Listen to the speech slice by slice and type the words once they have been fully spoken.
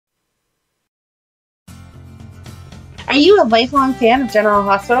Are you a lifelong fan of General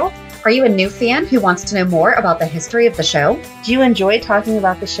Hospital? Are you a new fan who wants to know more about the history of the show? Do you enjoy talking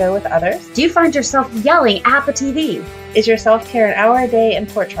about the show with others? Do you find yourself yelling at the TV? Is your self-care an hour a day in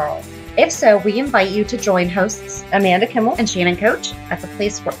Port Charles? If so, we invite you to join hosts Amanda Kimmel and Shannon Coach at the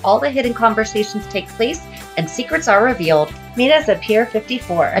place where all the hidden conversations take place and secrets are revealed. Meet us at Pier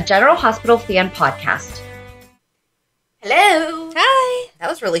 54, a General Hospital fan podcast. Hello. Hi. That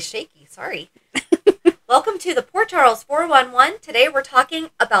was really shaky. Sorry. Welcome to the Port Charles 411. Today we're talking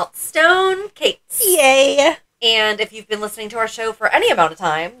about stone cakes. Yay. And if you've been listening to our show for any amount of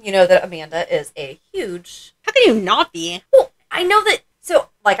time, you know that Amanda is a huge... How can you not be? Well, I know that... So,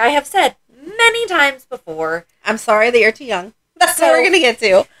 like I have said many times before... I'm sorry that you're too young. That's what we're going to get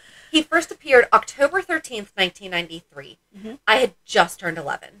to. He first appeared October 13th, 1993. Mm-hmm. I had just turned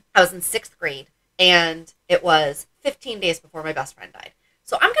 11. I was in 6th grade, and it was 15 days before my best friend died.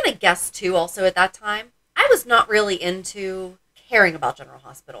 So I'm going to guess, too, also at that time, I was not really into caring about General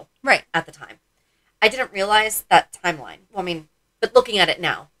Hospital. Right. At the time. I didn't realize that timeline. Well, I mean, but looking at it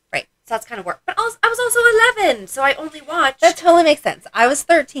now. Right. So that's kind of work. But I was also 11, so I only watched... That totally makes sense. I was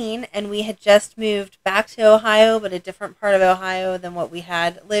 13, and we had just moved back to Ohio, but a different part of Ohio than what we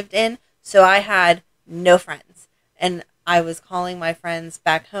had lived in. So I had no friends. And I was calling my friends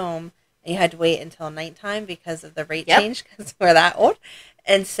back home, and you had to wait until nighttime because of the rate change, because we're that old.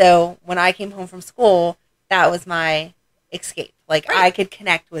 And so when I came home from school, that was my escape. Like, right. I could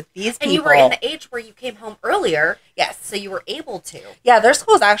connect with these people. And you were in the age where you came home earlier. Yes. So you were able to. Yeah, their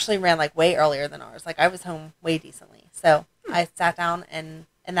schools actually ran, like, way earlier than ours. Like, I was home way decently. So I sat down, and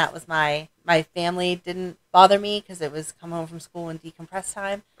that was my family didn't bother me because it was come home from school and decompress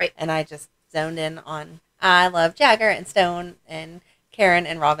time. Right. And I just zoned in on, I love Jagger and Stone and Karen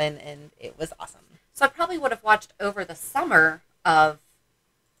and Robin, and it was awesome. So I probably would have watched over the summer of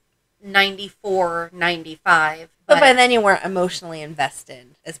 94, 95. But by then you weren't emotionally invested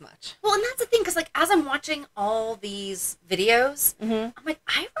as much. Well, and that's the thing, because, like, as I'm watching all these videos, I'm like,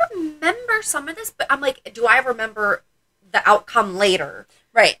 I remember some of this, but I'm like, do I remember the outcome later?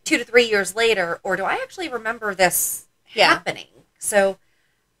 Right. 2 to 3 years later, or do I actually remember this happening? So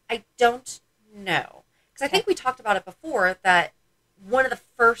I don't know. Because I think we talked about it before, that one of the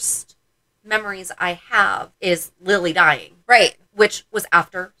first memories I have is Lily dying. Right. Which was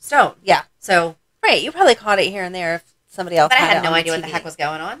after Stone. Yeah. So. Right. You probably caught it here and there if somebody else But had I had it no on idea TV. what the heck was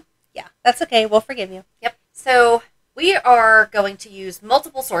going on. Yeah. That's okay. We'll forgive you. Yep. So we are going to use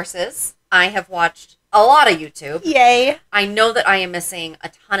multiple sources. I have watched a lot of YouTube. Yay. I know that I am missing a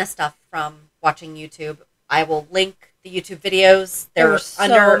ton of stuff from watching YouTube. I will link the YouTube videos. There's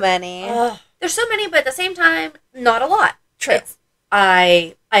so many. There's so many, but at the same time, not a lot. True.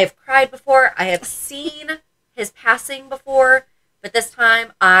 I have cried before. I have seen his passing before, but this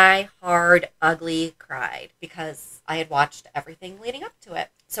time I hard, ugly cried because I had watched everything leading up to it.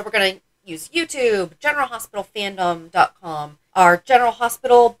 So we're going to use YouTube, generalhospitalfandom.com, our General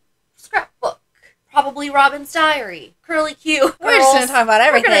Hospital Scrapbook, probably Robin's Diary, Curly Q. We're just going to talk about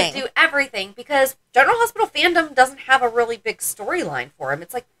everything. We're going to do everything because General Hospital Fandom doesn't have a really big storyline for him.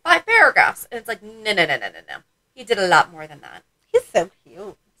 It's like 5 paragraphs, and it's like, no. He did a lot more than that. He's so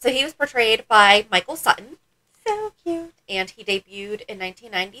cute. So he was portrayed by Michael Sutton. So cute. And he debuted in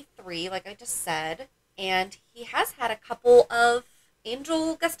 1993, like I just said. And he has had a couple of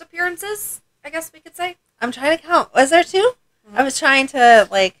angel guest appearances, I guess we could say. I'm trying to count. Was there 2? Mm-hmm. I was trying to,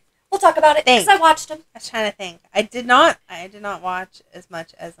 like... We'll talk about it because I watched them. I was trying to think. I did not watch as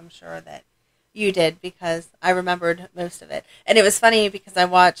much as I'm sure that you did because I remembered most of it. And it was funny because I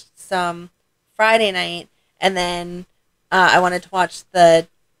watched some Friday night and then I wanted to watch the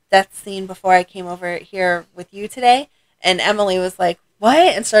death scene before I came over here with you today. And Emily was like, what?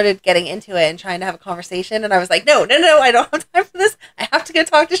 And started getting into it and trying to have a conversation. And I was like, no, I don't have time for this. I have to go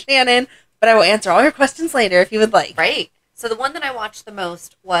talk to Shannon, but I will answer all your questions later if you would like. Right. So the one that I watched the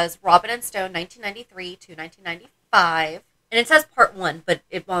most was Robin and Stone, 1993 to 1995. And it says part 1, but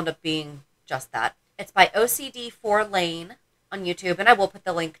it wound up being just that. It's by OCD4 Lane on YouTube, and I will put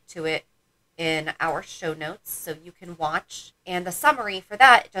the link to it in our show notes so you can watch. And the summary for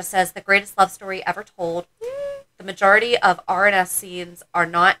that just says, the greatest love story ever told. The majority of R&S scenes are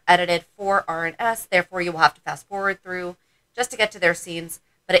not edited for R&S, therefore you will have to fast forward through just to get to their scenes.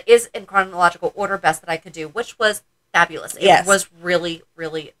 But it is in chronological order, best that I could do, which was fabulous. It was really,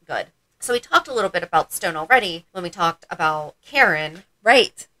 really good. So we talked a little bit about Stone already when we talked about Karen.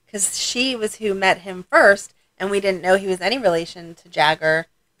 Right, because she was who met him first, and we didn't know he was any relation to Jagger.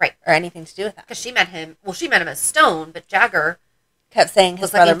 Right. Or anything to do with that. Because she met him as Stone, but Jagger kept saying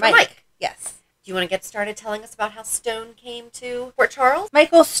his brother Mike. Yes. Do you want to get started telling us about how Stone came to Port Charles?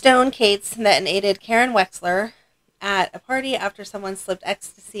 Michael Stone Cates met and aided Karen Wexler at a party after someone slipped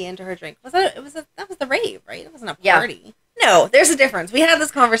ecstasy into her drink. That was the rave, right? It wasn't a Yeah. party. No, there's a difference. We had this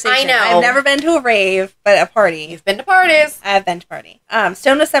conversation. I know. I've never been to a rave, but a party. You've been to parties. I have been to party.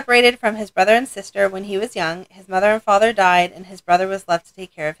 Stone was separated from his brother and sister when he was young. His mother and father died, and his brother was left to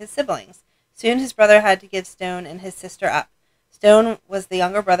take care of his siblings. Soon his brother had to give Stone and his sister up. Stone was the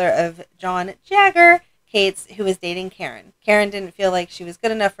younger brother of John Jagger Cates, who was dating Karen. Karen didn't feel like she was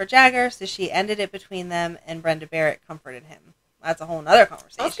good enough for Jagger, so she ended it between them, and Brenda Barrett comforted him. That's a whole nother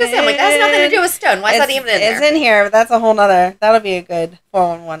conversation. I was going to say, that has nothing to do with Stone. Why is that even in there? It's in here, but that's a whole nother. That'll be a good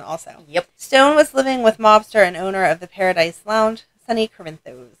 411 also. Yep. Stone was living with mobster and owner of the Paradise Lounge, Sonny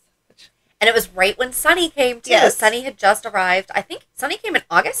Corinthos. And it was right when Sonny came, too. Yes. Sonny had just arrived. I think Sonny came in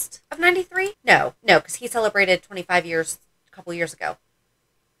August of 93? No, because he celebrated 25 years a couple years ago.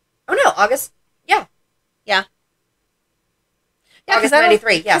 Oh, no, August. Yeah. Yeah. August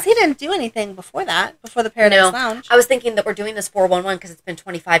 93, yeah. Because he didn't do anything before that, before the Paradise Lounge. I was thinking that we're doing this 411 because it's been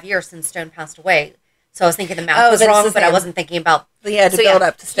 25 years since Stone passed away. So I was thinking the math was wrong, but I wasn't thinking about... He had to build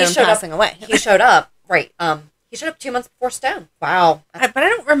up to Stone passing away. He showed up, right. He showed up 2 months before Stone. Wow. But I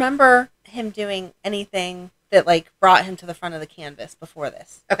don't remember him doing anything that, like, brought him to the front of the canvas before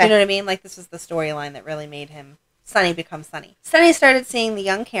this. Okay. You know what I mean? Like, this was the storyline that really made him... Sonny become Sonny. Sonny started seeing the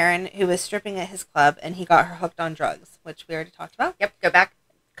young Karen, who was stripping at his club, and he got her hooked on drugs, which we already talked about. Yep, go back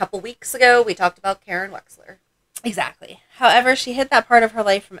a couple weeks ago, we talked about Karen Wexler. Exactly. However, she hid that part of her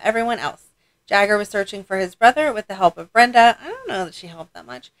life from everyone else. Jagger was searching for his brother with the help of Brenda. I don't know that she helped that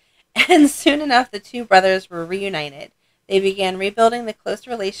much. And soon enough, the two brothers were reunited. They began rebuilding the close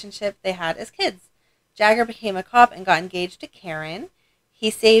relationship they had as kids. Jagger became a cop and got engaged to Karen. He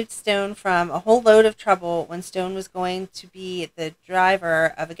saved Stone from a whole load of trouble when Stone was going to be the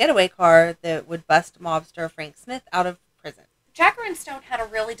driver of a getaway car that would bust mobster Frank Smith out of prison. Jagger and Stone had a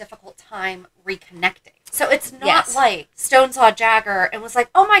really difficult time reconnecting. So it's not like Stone saw Jagger and was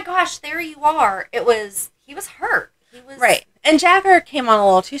like, oh my gosh, there you are. He was hurt. Right. And Jagger came on a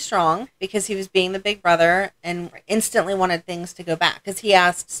little too strong because he was being the big brother and instantly wanted things to go back. Because he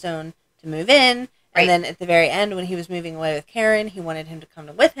asked Stone to move in. And then at the very end, when he was moving away with Karen, he wanted him to come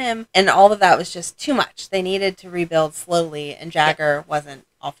with him. And all of that was just too much. They needed to rebuild slowly, and Jagger wasn't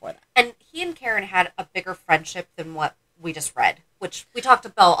all for that. And he and Karen had a bigger friendship than what we just read, which we talked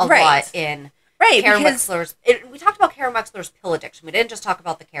about a lot in Karen Wexler's... we talked about Karen Wexler's pill addiction. We didn't just talk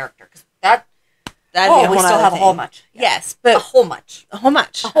about the character, because that'd be a whole we still have thing. A whole much. Yeah. Yes, but... A whole much. A whole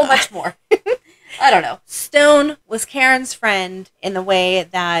much. A whole much more. I don't know. Stone was Karen's friend in the way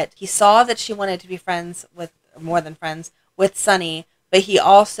that he saw that she wanted to be friends with, more than friends, with Sonny, but he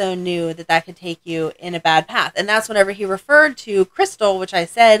also knew that that could take you in a bad path. And that's whenever he referred to Crystal, which I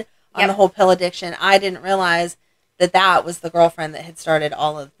said on the whole pill addiction, I didn't realize that that was the girlfriend that had started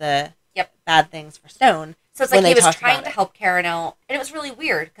all of the bad things for Stone. So it's like he was trying to help Karen out. And it was really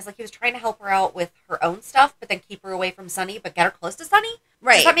weird because like he was trying to help her out with her own stuff, but then keep her away from Sonny, but get her close to Sonny.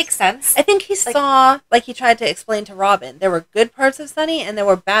 Right. Does that make sense? I think he saw, like he tried to explain to Robin, there were good parts of Sonny and there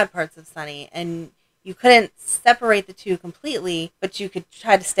were bad parts of Sonny. And you couldn't separate the two completely, but you could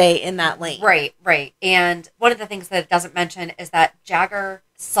try to stay in that lane. Right, right. And one of the things that it doesn't mention is that Jagger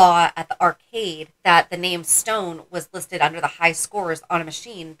saw at the arcade that the name Stone was listed under the high scores on a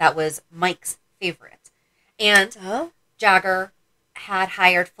machine that was Mike's favorite. And Jagger had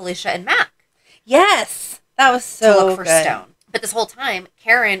hired Felicia and Mac. Yes. That was so to look for good. Stone. But this whole time,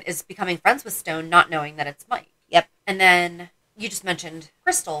 Karen is becoming friends with Stone, not knowing that it's Mike. Yep. And then you just mentioned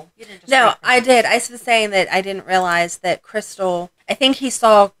Crystal. You didn't just No, I did. I was saying that I didn't realize that Crystal, I think he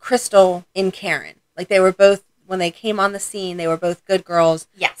saw Crystal in Karen. Like they were both, when they came on the scene, they were both good girls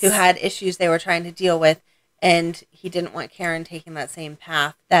who had issues they were trying to deal with. And he didn't want Karen taking that same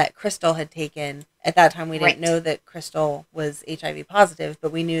path that Crystal had taken. At that time, we didn't know that Crystal was HIV positive,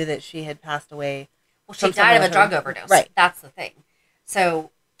 but we knew that she had passed away. Well, she died of a drug overdose. Right. That's the thing.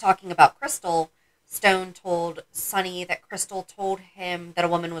 So, talking about Crystal, Stone told Sonny that Crystal told him that a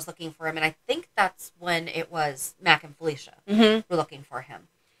woman was looking for him. And I think that's when it was Mac and Felicia were looking for him.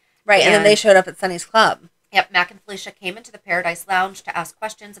 Right, and then they showed up at Sonny's club. Yep, Mac and Felicia came into the Paradise Lounge to ask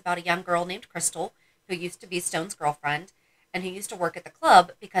questions about a young girl named Crystal, who used to be Stone's girlfriend, and who used to work at the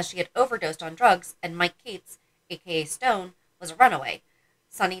club because she had overdosed on drugs, and Mike Cates, a.k.a. Stone, was a runaway.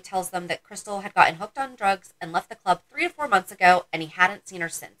 Sonny tells them that Crystal had gotten hooked on drugs and left the club 3 to 4 months ago, and he hadn't seen her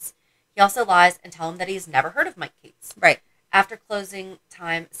since. He also lies and tells him that he's never heard of Mike Cates. Right. After closing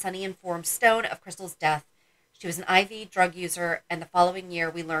time, Sonny informs Stone of Crystal's death. She was an IV drug user, and the following year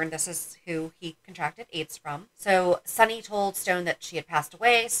we learned this is who he contracted AIDS from. So Sonny told Stone that she had passed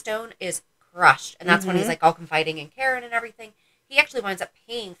away. Stone is crushed, and that's when he's like all confiding in Karen and everything. He actually winds up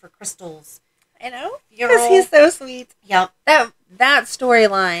paying for Crystal's I know. funeral. Because he's so sweet. Yep. That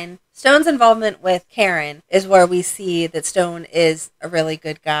storyline, Stone's involvement with Karen is where we see that Stone is a really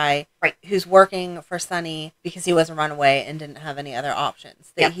good guy. Right. Who's working for Sonny because he was a runaway and didn't have any other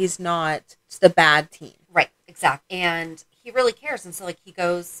options. That he's not just a bad teen. Right. Exactly. And he really cares. And so, like, he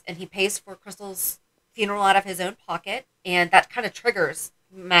goes and he pays for Crystal's funeral out of his own pocket. And that kind of triggers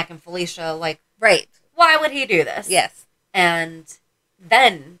Mac and Felicia, like, right. Why would he do this? Yes. And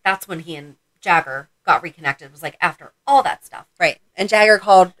then that's when he and Jagger got reconnected. It was like after all that stuff. Right. And Jagger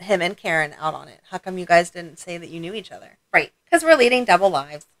called him and Karen out on it. How come you guys didn't say that you knew each other? Right. Because we're leading double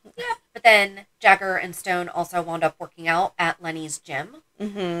lives. Yeah. But then Jagger and Stone also wound up working out at Lenny's gym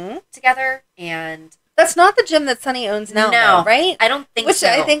together. And that's not the gym that Sonny owns now, though, right? I don't think so.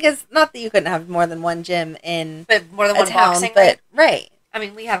 Which I think is not that you couldn't have more than one gym in but more than one town, boxing, but right. I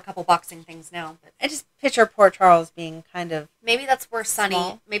mean, we have a couple boxing things now. But I just picture Port Charles being kind of maybe that's where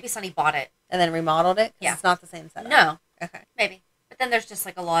small. Maybe Sonny bought it. And then remodeled it? Yeah. It's not the same setup. No. Okay. Maybe. But then there's just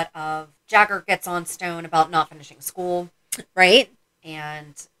like a lot of Jagger gets on Stone about not finishing school. Right.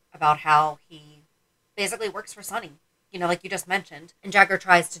 And about how he basically works for Sonny. You know, like you just mentioned. And Jagger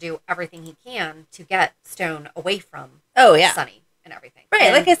tries to do everything he can to get Stone away from Sonny and everything. Right.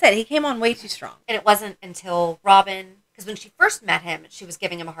 And, like I said, he came on way too strong. And it wasn't until Robin... Because when she first met him, she was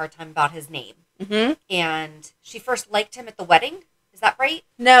giving him a hard time about his name. Mm-hmm. And she first liked him at the wedding. Is that right?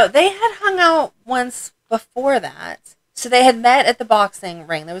 No, they had hung out once before that. So they had met at the boxing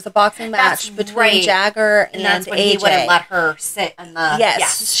ring. There was a boxing match between Jagger and that's when AJ. He wouldn't let her sit in the...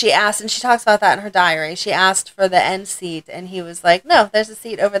 Yes, she asked, and she talks about that in her diary. She asked for the end seat, and he was like, no, there's a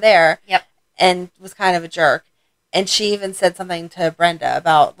seat over there. Yep. And was kind of a jerk. And she even said something to Brenda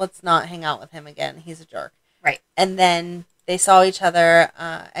about, let's not hang out with him again. He's a jerk. Right. And then they saw each other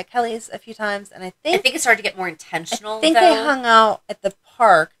at Kelly's a few times, and I think it started to get more intentional. I think they hung out at the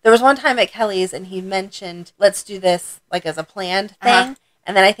park. There was one time at Kelly's, and he mentioned, let's do this like as a planned thing.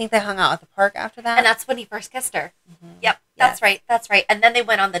 And then I think they hung out at the park after that. And that's when he first kissed her. Mm-hmm. Yep, that's right. That's right. And then they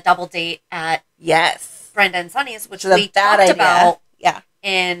went on the double date at Brenda and Sonny's, which we talked about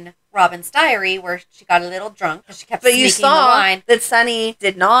in Robin's diary, where she got a little drunk because she kept sneaking the wine. That Sonny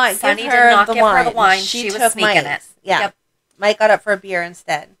did not give her the wine. She was sneaking it. Yeah. Yep. Mike got up for a beer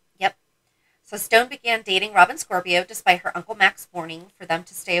instead. Yep. So Stone began dating Robin Scorpio despite her Uncle Mac's warning for them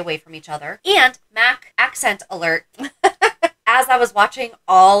to stay away from each other. And Mac, accent alert, as I was watching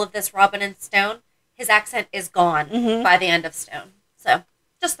all of this Robin and Stone, his accent is gone by the end of Stone. So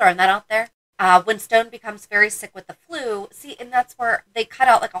just throwing that out there. When Stone becomes very sick with the flu, and that's where they cut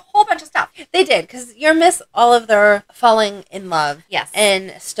out like a whole bunch of stuff. They did, because you miss all of their falling in love. Yes.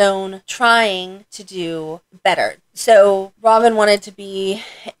 And Stone trying to do better. So Robin wanted to be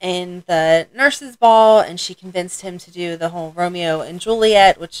in the nurses' ball, and she convinced him to do the whole Romeo and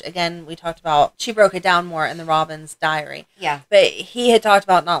Juliet, which, again, we talked about. She broke it down more in the Robin's diary. Yeah. But he had talked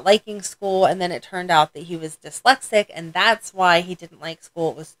about not liking school, and then it turned out that he was dyslexic, and that's why he didn't like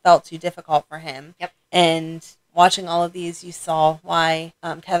school. It felt too difficult for him. Yep. And watching all of these, you saw why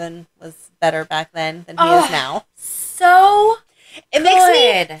Kevin was better back then than he is now. So... It makes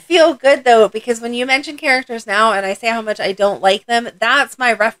me feel good, though, because when you mention characters now and I say how much I don't like them, that's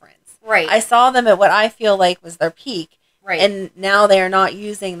my reference. Right. I saw them at what I feel like was their peak. Right. And now they're not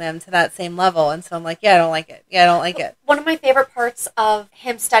using them to that same level. And so I'm like, yeah, I don't like it. Yeah, I don't like it. One of my favorite parts of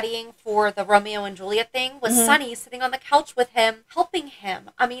him studying for the Romeo and Juliet thing was Sonny sitting on the couch with him, helping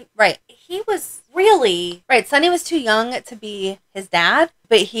him. I mean, he was really... Right. Sonny was too young to be his dad,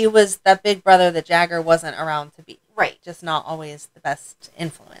 but he was that big brother that Jagger wasn't around to be. Right. Just not always the best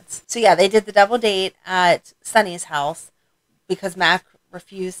influence. So yeah, they did the double date at Sonny's house because Mac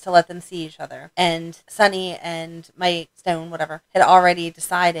refused to let them see each other. And Sonny and Mike Stone, whatever, had already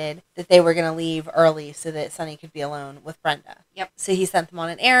decided that they were going to leave early so that Sonny could be alone with Brenda. Yep. So he sent them on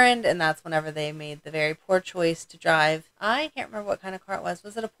an errand, and that's whenever they made the very poor choice to drive. I can't remember what kind of car it was.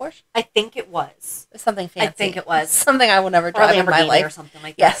 Was it a Porsche? I think it was. It was something fancy. I think it was. Something I will never drive in my life. Or something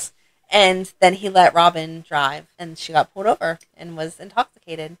like that. Yes. And then he let Robin drive, and she got pulled over and was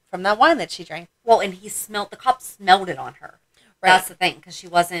intoxicated from that wine that she drank. Well, and the cop smelled it on her. Right. That's the thing, because she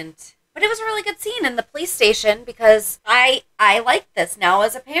wasn't... But it was a really good scene in the police station, because I like this now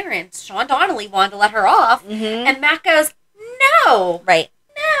as a parent. Sean Donnelly wanted to let her off, and Matt goes, no! Right.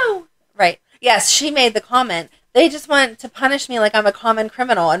 No! Right. Yes, she made the comment, they just want to punish me like I'm a common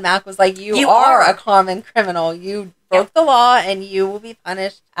criminal, and Mac was like, you are a common criminal. You broke the law, and you will be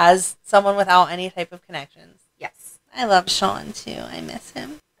punished as someone without any type of connections. Yes. I love Sean, too. I miss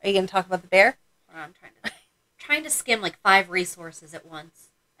him. Are you going to talk about the bear? I'm trying to skim like 5 resources at once.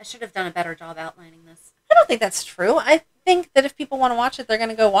 I should have done a better job outlining this. I don't think that's true. think that if people want to watch it, they're going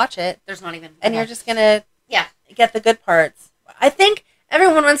to go watch it. There's not even... And you're just going to Yeah. get the good parts. I think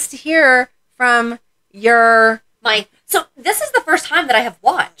everyone wants to hear from your... So this is the first time that I have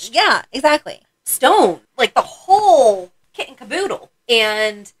watched. Yeah, exactly. Stone. Like the whole kit and caboodle.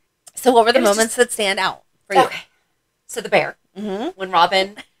 And... So what were the moments that stand out for you? Okay. So the bear. Mm-hmm. When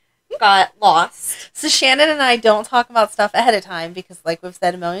Robin got lost. So Shannon and I don't talk about stuff ahead of time because, like we've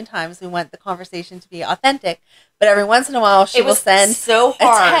said a million times, we want the conversation to be authentic. But every once in a while, she will send so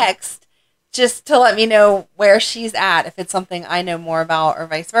hard. a text just to let me know where she's at, if it's something I know more about or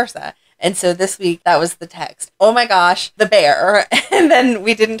vice versa. And so this week, that was the text. Oh my gosh, the bear. And then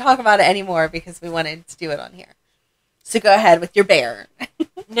we didn't talk about it anymore because we wanted to do it on here. So go ahead with your bear.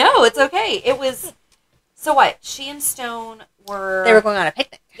 No, it's okay. It was... So what? She and Stone were... They were going on a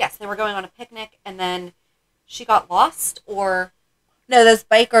picnic. Yes, they were going on a picnic, and then she got lost, or... No, those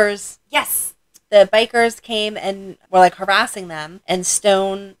bikers... Yes. The bikers came and were, like, harassing them, and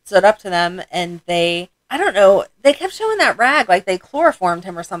Stone stood up to them, and they... I don't know. They kept showing that rag, like they chloroformed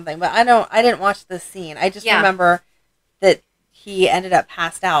him or something, but I didn't watch this scene. I just remember that he ended up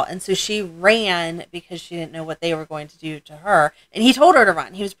passed out, and so she ran because she didn't know what they were going to do to her, and he told her to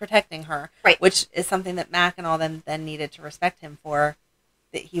run. He was protecting her, right? Which is something that Mac and all them then needed to respect him for,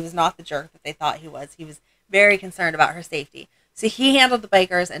 that he was not the jerk that they thought he was. He was very concerned about her safety. So he handled the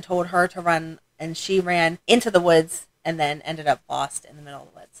bikers and told her to run, and she ran into the woods and then ended up lost in the middle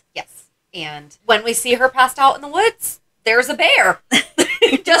of the woods. Yes. And when we see her passed out in the woods, there's a bear.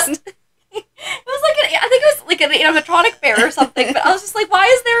 Just... It was like I think it was like an animatronic bear or something, but I was just like, why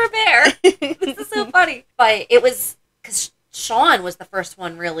is there a bear? This is so funny. But it was because Sean was the first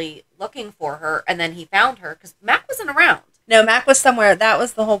one really looking for her, and then he found her because Mac wasn't around. No, Mac was somewhere. That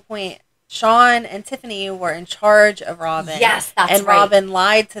was the whole point. Sean and Tiffany were in charge of Robin. Yes, that's and right. Robin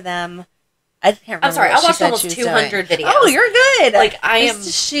lied to them. I can't remember. I'm sorry, I watched almost 200 videos. Oh, you're good. Like I am.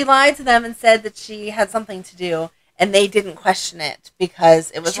 She lied to them and said that she had something to do. And they didn't question it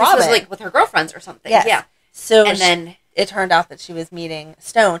because it was Robin. She was like with her girlfriends or something. Yes. Yeah. So and then it turned out that she was meeting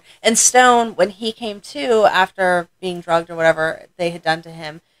Stone. And Stone, when he came to after being drugged or whatever they had done to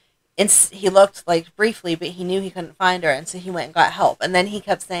him, he looked like briefly, but he knew he couldn't find her. And so he went and got help. And then he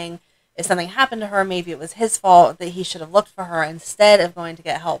kept saying if something happened to her, maybe it was his fault, that he should have looked for her instead of going to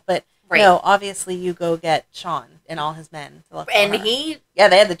get help. But no, obviously you go get Sean and all his men to look for her. Yeah,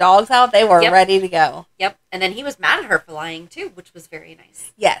 they had the dogs out. They were ready to go. Yep. And then he was mad at her for lying, too, which was very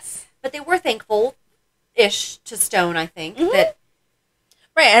nice. Yes. But they were thankful-ish to Stone, I think. That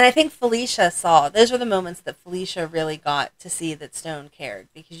Right, and I think Felicia saw. Those were the moments that Felicia really got to see that Stone cared,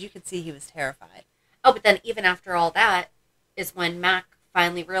 because you could see he was terrified. Oh, but then even after all that is when Mac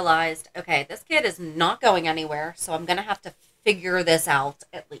finally realized, okay, this kid is not going anywhere, so I'm going to have to figure this out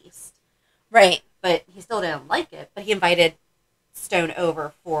at least. Right. But he still didn't like it. But he invited Stone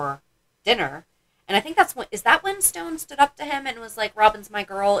over for dinner. And I think is that when Stone stood up to him and was like, Robin's my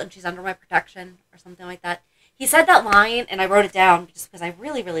girl and she's under my protection or something like that. He said that line and I wrote it down just because I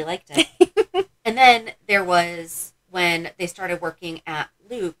really, really liked it. And then there was when they started working at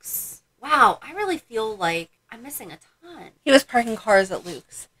Luke's. Wow, I really feel like I'm missing a ton. He was parking cars at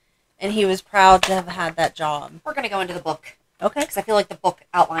Luke's. And he was proud to have had that job. We're going to go into the book. Okay. Because I feel like the book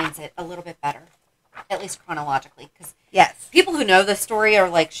outlines it a little bit better, at least chronologically. Because people who know the story are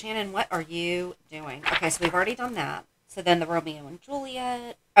like, Shannon, what are you doing? Okay, so we've already done that. So then the Romeo and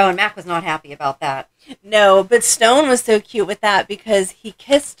Juliet. Oh, and Mac was not happy about that. No, but Stone was so cute with that because he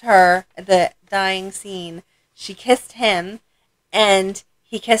kissed her at the dying scene. She kissed him, and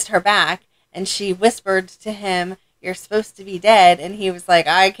he kissed her back, and she whispered to him, "You're supposed to be dead," and he was like,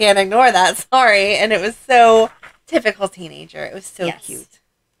 "I can't ignore that, sorry," and it was so... typical teenager. It was so cute.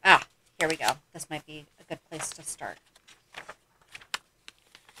 Ah, here we go. This might be a good place to start.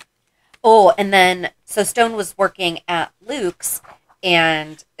 Oh, and then, so Stone was working at Luke's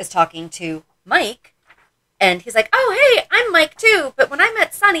and is talking to Mike. And he's like, oh, hey, I'm Mike too. But when I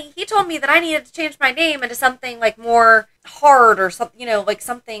met Sonny, he told me that I needed to change my name into something like more hard or something, like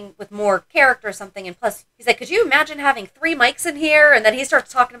something with more character or something. And plus, he's like, could you imagine having 3 Mikes in here? And then he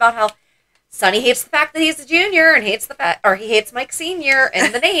starts talking about how Sonny hates the fact that he's a junior and he hates Mike Sr.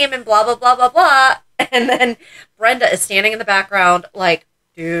 and the name and blah, blah, blah, blah, blah. And then Brenda is standing in the background like,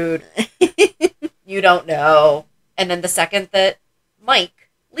 dude, you don't know. And then the second that Mike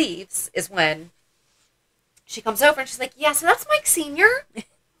leaves is when she comes over and she's like, yeah, so that's Mike Sr.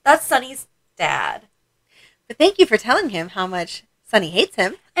 That's Sonny's dad. But thank you for telling him how much Sonny hates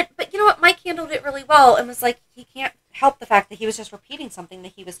him. But you know what? Mike handled it really well and was like, he can't help the fact that he was just repeating something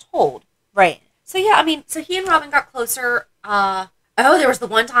that he was told. Right. So, yeah, I mean, so he and Robin got closer. There was the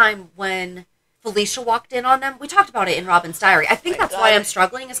one time when Felicia walked in on them. We talked about it in Robin's diary. I think that's why I'm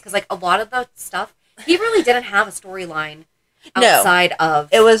struggling, is because, like, a lot of the stuff, he really didn't have a storyline outside of...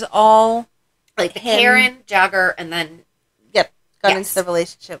 It was all... Like, the Karen, Jagger, and then... Yep. Got into the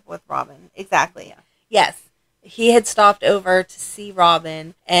relationship with Robin. Exactly. Yeah. Yes. He had stopped over to see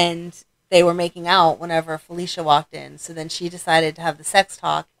Robin, and they were making out whenever Felicia walked in. So then she decided to have the sex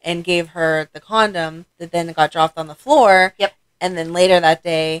talk and gave her the condom that then got dropped on the floor. Yep. And then later that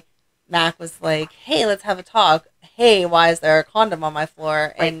day, Mac was like, hey, let's have a talk. Hey, why is there a condom on my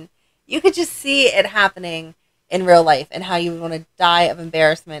floor? Right. And you could just see it happening in real life and how you would want to die of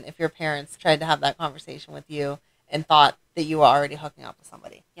embarrassment if your parents tried to have that conversation with you and thought that you were already hooking up with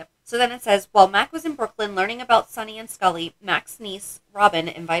somebody. Yep. So then it says, while Mac was in Brooklyn learning about Sonny and Scully, Mac's niece, Robin,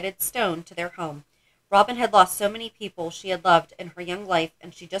 invited Stone to their home. Robin had lost so many people she had loved in her young life,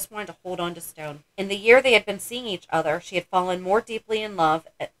 and she just wanted to hold on to Stone. In the year they had been seeing each other, she had fallen more deeply in love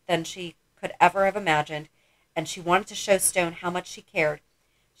than she could ever have imagined, and she wanted to show Stone how much she cared.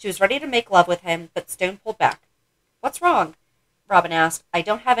 She was ready to make love with him, but Stone pulled back. What's wrong? Robin asked. I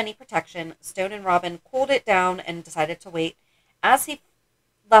don't have any protection. Stone and Robin cooled it down and decided to wait. As he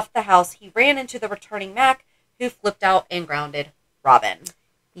left the house, he ran into the returning Mac, who flipped out and grounded Robin.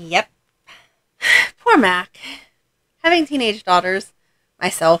 Yep. Poor Mac. Having teenage daughters,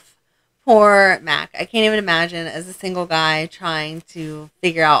 myself, poor Mac. I can't even imagine as a single guy trying to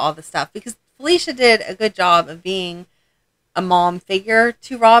figure out all this stuff, because Felicia did a good job of being a mom figure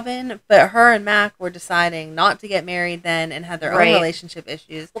to Robin, but her and Mac were deciding not to get married then and had their own relationship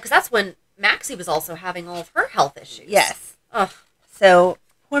issues. Well, because that's when Maxie was also having all of her health issues. Yes. Ugh. So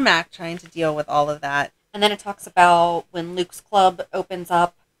poor Mac trying to deal with all of that. And then it talks about when Luke's club opens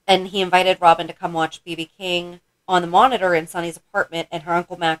up, and he invited Robin to come watch B.B. King on the monitor in Sonny's apartment, and her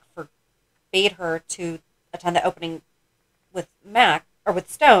Uncle Mac forbade her to attend the opening with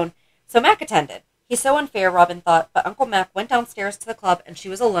Stone, so Mac attended. He's so unfair, Robin thought, but Uncle Mac went downstairs to the club, and she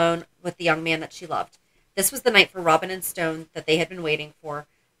was alone with the young man that she loved. This was the night for Robin and Stone that they had been waiting for,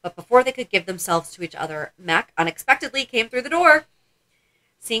 but before they could give themselves to each other, Mac unexpectedly came through the door.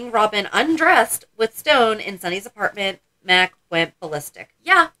 Seeing Robin undressed with Stone in Sonny's apartment, Mac went ballistic.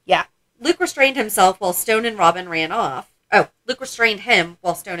 Yeah. Luke restrained himself while Stone and Robin ran off. Oh, Luke restrained him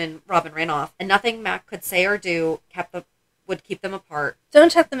while Stone and Robin ran off, and nothing Mac could say or do would keep them apart. Stone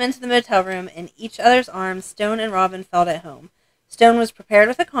checked them into the motel room. In each other's arms, Stone and Robin felt at home. Stone was prepared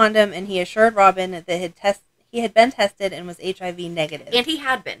with a condom, and he assured Robin that he had been tested and was HIV negative. And he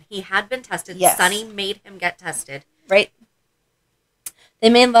had been. He had been tested. Yes. Sonny made him get tested. Right. They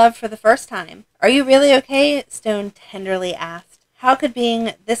made love for the first time. Are you really okay? Stone tenderly asked. How could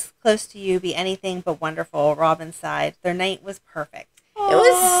being this close to you be anything but wonderful? Robin sighed. Their night was perfect. Aww. It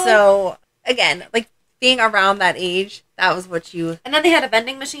was so, again, like being around that age, that was what you... And then they had a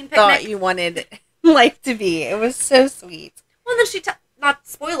vending machine picnic. Thought you wanted life to be. It was so sweet. Well, then she... not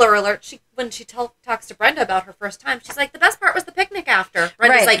spoiler alert, when she talks to Brenda about her first time, she's like, the best part was the picnic after.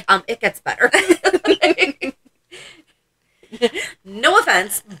 Brenda's like, it gets better. No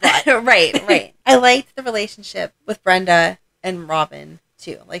offense, but... Right. I liked the relationship with Brenda and Robin,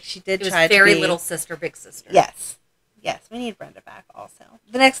 too. Like, she did try to be... very little sister, big sister. Yes, we need Brenda back also.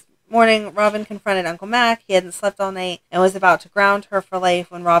 The next morning, Robin confronted Uncle Mac. He hadn't slept all night and was about to ground her for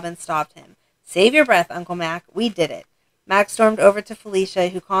life when Robin stopped him. Save your breath, Uncle Mac. We did it. Mac stormed over to Felicia,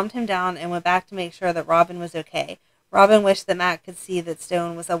 who calmed him down and went back to make sure that Robin was okay. Robin wished that Mac could see that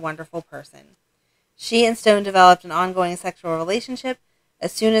Stone was a wonderful person. She and Stone developed an ongoing sexual relationship.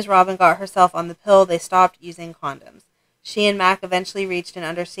 As soon as Robin got herself on the pill, they stopped using condoms. She and Mac eventually reached an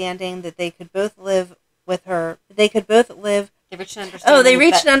understanding that they could both live with her. They reached an understanding. Oh, they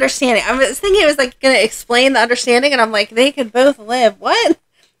reached an understanding. I was thinking it was like going to explain the understanding, and I'm like, they could both live. What?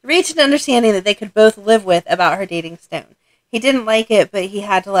 Reached an understanding that they could both live with about her dating Stone. He didn't like it, but he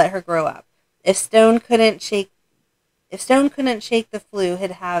had to let her grow up. If Stone couldn't shake the flu,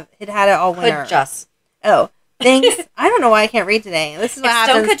 he'd had it all winter. Things. I don't know why I can't read today. This is what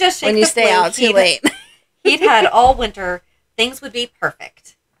happens when you stay out too late. He'd had all winter. Things would be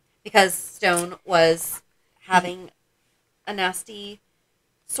perfect because Stone was having a nasty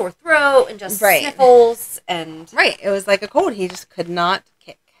sore throat and just sniffles and it was like a cold. He just could not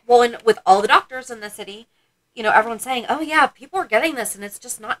kick. Well, and with all the doctors in the city, everyone's saying, "Oh yeah, people are getting this, and it's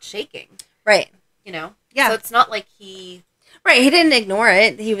just not shaking." Right. Yeah. So it's not like he. Right. He didn't ignore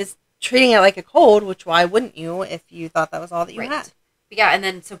it. He was treating it like a cold, which why wouldn't you if you thought that was all that you had? But yeah, and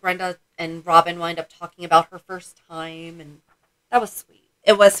then so Brenda and Robin wind up talking about her first time, and that was sweet.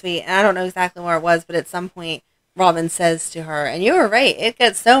 It was sweet, and I don't know exactly where it was, but at some point, Robin says to her, and you were right, it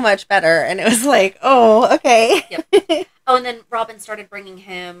gets so much better, and it was like, oh, okay. Yep. Oh, and then Robin started bringing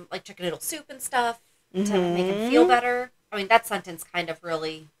him, like, chicken noodle soup and stuff to make him feel better. I mean, that sentence kind of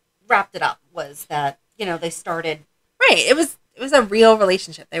really wrapped it up, was that, they started... Right. It was a real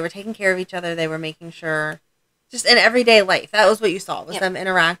relationship. They were taking care of each other. They were making sure, just in everyday life, that was what you saw, was them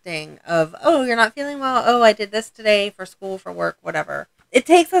interacting of, oh, you're not feeling well. Oh, I did this today for school, for work, whatever. It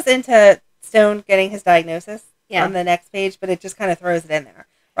takes us into Stone getting his diagnosis on the next page, but it just kind of throws it in there.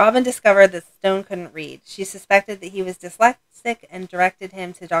 Robin discovered that Stone couldn't read. She suspected that he was dyslexic and directed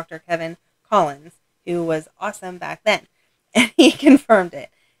him to Dr. Kevin Collins, who was awesome back then, and he confirmed it.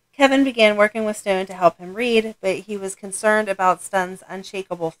 Kevin began working with Stone to help him read, but he was concerned about Stone's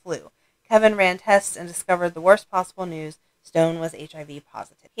unshakable flu. Kevin ran tests and discovered the worst possible news. Stone was HIV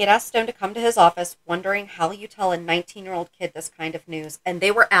positive. He had asked Stone to come to his office, wondering how you tell a 19-year-old kid this kind of news. And they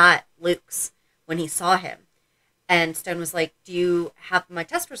were at Luke's when he saw him. And Stone was like, do you have my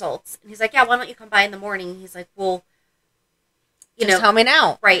test results? And he's like, yeah, why don't you come by in the morning? He's like, well, just tell me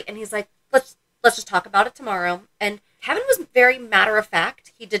now. Right. And he's like, let's just talk about it tomorrow. And Kevin was very matter of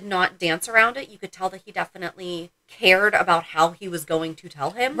fact. He did not dance around it. You could tell that he definitely cared about how he was going to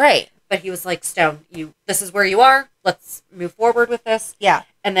tell him. Right. But he was like, Stone, this is where you are. Let's move forward with this. Yeah.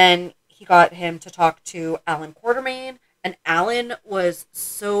 And then he got him to talk to Alan Quartermain. And Alan was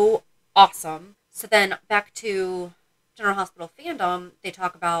so awesome. So then back to General Hospital Fandom, they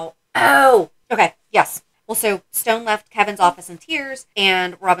talk about, yes. Well, so Stone left Kevin's office in tears,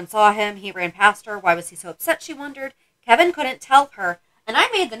 and Robin saw him. He ran past her. Why was he so upset, she wondered. Kevin couldn't tell her. And I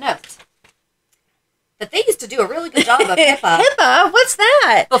made the note that they used to do a really good job of HIPAA. HIPAA? What's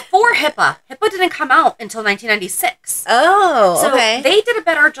that? Before HIPAA. HIPAA didn't come out until 1996. Oh, so okay. They did a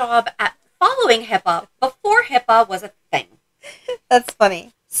better job at following HIPAA before HIPAA was a thing. That's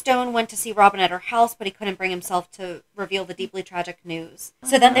funny. Stone went to see Robin at her house, but he couldn't bring himself to reveal the deeply tragic news.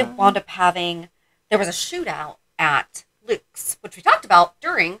 So then they wound up there was a shootout at Luke's, which we talked about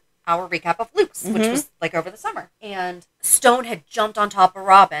during our recap of Luke's, which was like over the summer. And Stone had jumped on top of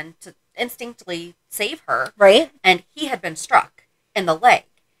Robin to instinctively save her. Right. And he had been struck in the leg.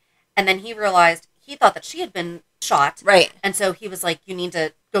 And then he thought that she had been shot. Right. And so he was like, you need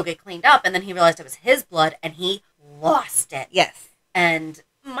to go get cleaned up. And then he realized it was his blood, and he lost it. Yes. And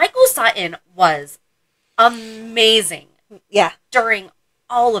Michael Sutton was amazing. Yeah. During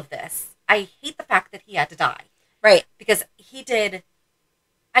all of this. I hate the fact that he had to die. Right. Because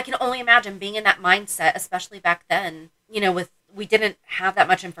I can only imagine being in that mindset, especially back then, we didn't have that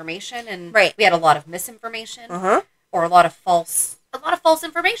much information, and we had a lot of misinformation or a lot of false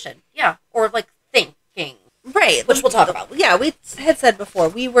information. Yeah. Or like thinking. Right. Which we'll talk about. Yeah. We had said before,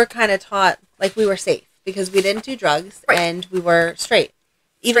 we were kind of taught like we were safe because we didn't do drugs and we were straight.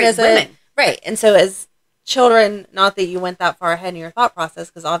 Even as women. Right. And so as children, not that you went that far ahead in your thought process,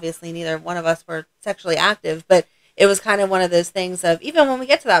 because obviously neither one of us were sexually active, but it was kind of one of those things of, even when we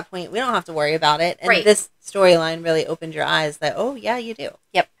get to that point, we don't have to worry about it. And this storyline really opened your eyes that, oh, yeah, you do.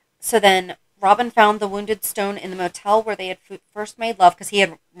 Yep. So then Robin found the wounded Stone in the motel where they had first made love, because he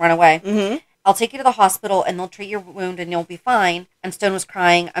had run away. Mm-hmm. I'll take you to the hospital, and they'll treat your wound, and you'll be fine. And Stone was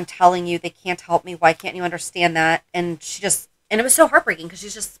crying, I'm telling you, they can't help me. Why can't you understand that? And and it was so heartbreaking because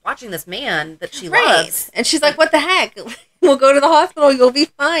she's just watching this man that she loves. And she's like, what the heck? We'll go to the hospital. You'll be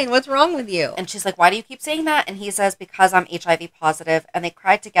fine. What's wrong with you? And she's like, why do you keep saying that? And he says, because I'm HIV positive. And they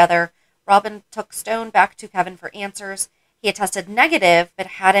cried together. Robin took Stone back to Kevin for answers. He had tested negative, but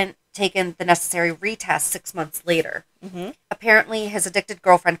hadn't taken the necessary retest 6 months later. Mm-hmm. Apparently, his addicted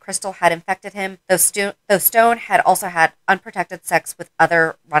girlfriend, Crystal, had infected him, though Stone had also had unprotected sex with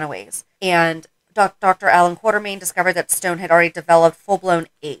other runaways. And Dr. Alan Quartermain discovered that Stone had already developed full-blown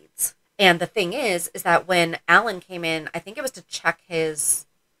AIDS. And the thing is that when Alan came in, I think it was to check his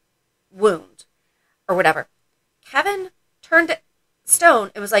wound or whatever, Kevin turned to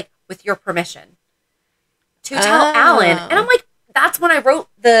Stone and was like, with your permission, to tell Alan. And I'm like, that's when I wrote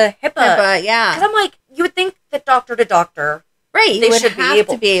the HIPAA. Yeah. Because I'm like, you would think that doctor to doctor, right, they should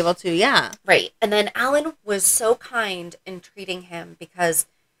be able to, yeah. Right. And then Alan was so kind in treating him because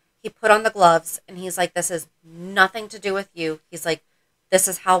he put on the gloves, and he's like, this is nothing to do with you. He's like, this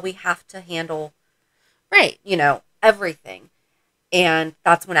is how we have to handle, everything. And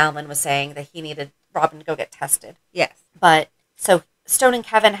that's when Alan was saying that he needed Robin to go get tested. Yes. But, so Stone and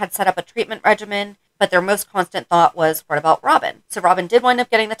Kevin had set up a treatment regimen, but their most constant thought was, what about Robin? So Robin did wind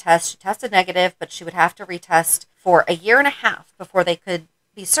up getting the test. She tested negative, but she would have to retest for a year and a half before they could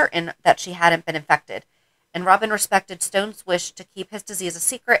be certain that she hadn't been infected. And Robin respected Stone's wish to keep his disease a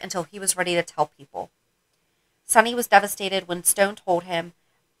secret until he was ready to tell people. Sonny was devastated when Stone told him.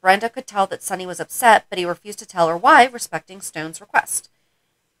 Brenda could tell that Sonny was upset, but he refused to tell her why, respecting Stone's request.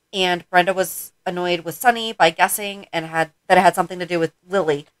 And Brenda was annoyed with Sunny by guessing and that it had something to do with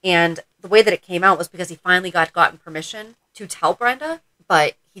Lily. And the way that it came out was because he finally gotten permission to tell Brenda,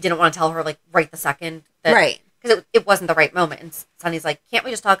 but he didn't want to tell her like right the second. Right. Because it wasn't the right moment. And Sunny's like, can't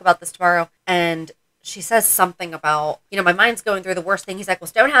we just talk about this tomorrow? And she says something about, my mind's going through the worst thing. He's like, well,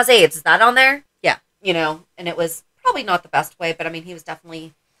 Stone has AIDS. Is that on there? Yeah. And it was probably not the best way, but I mean, he was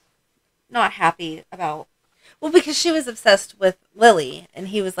definitely not happy about. Well, because she was obsessed with Lily, and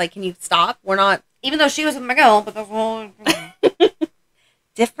he was like, can you stop? We're not. Even though she was with Miguel, but the whole.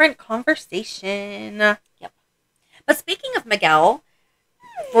 Different conversation. Yep. But speaking of Miguel,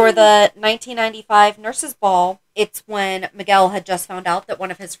 for the 1995 Nurses Ball, it's when Miguel had just found out that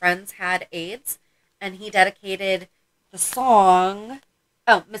one of his friends had AIDS, and he dedicated the song.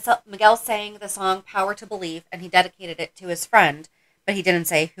 Oh, Miguel sang the song Power to Believe, and he dedicated it to his friend, but he didn't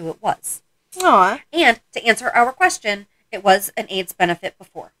say who it was. Aw. And to answer our question, it was an AIDS benefit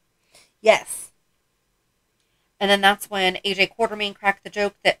before. Yes. And then that's when AJ Quartermain cracked the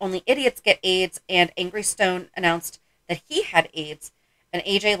joke that only idiots get AIDS, and Angry Stone announced that he had AIDS, and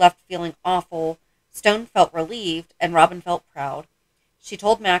AJ left feeling awful. Stone felt relieved, and Robin felt proud. She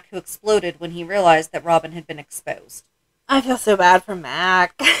told Mac, who exploded when he realized that Robin had been exposed. I feel so bad for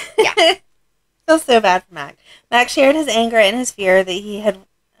Mac. Yeah. I feel so bad for Mac. Mac shared his anger and his fear that he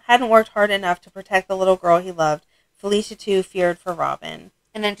hadn't worked hard enough to protect the little girl he loved. Felicia, too, feared for Robin.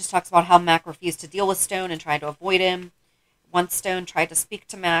 And then it just talks about how Mac refused to deal with Stone and tried to avoid him. Once Stone tried to speak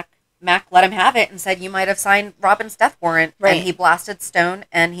to Mac let him have it and said, you might have signed Robin's death warrant. Right. And he blasted Stone,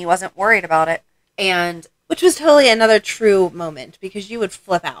 and he wasn't worried about it. And which was totally another true moment, because you would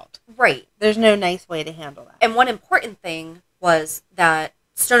flip out. Right. There's no nice way to handle that. And one important thing was that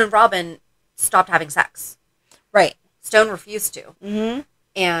Stone and Robin stopped having sex. Right. Stone refused to. Mm-hmm.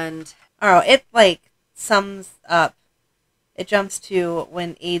 And it sums up. It jumps to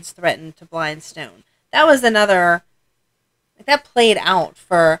when AIDS threatened to blind Stone. That was another. That played out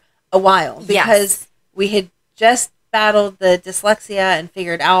for a while because we had just battled the dyslexia and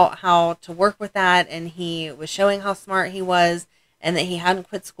figured out how to work with that, and he was showing how smart he was, and that he hadn't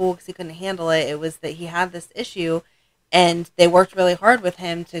quit school because he couldn't handle it. It was that he had this issue, and they worked really hard with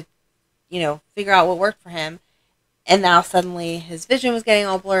him to, figure out what worked for him. And now suddenly his vision was getting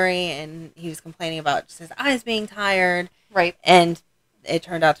all blurry, and he was complaining about just his eyes being tired. Right. And it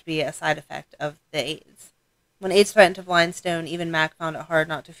turned out to be a side effect of the AIDS. When AIDS threatened to blind Stone, even Mac found it hard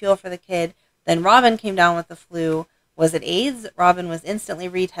not to feel for the kid. Then Robin came down with the flu. Was it AIDS? Robin was instantly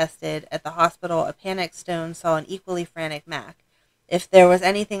retested. At the hospital, a panicked Stone saw an equally frantic Mac. If there was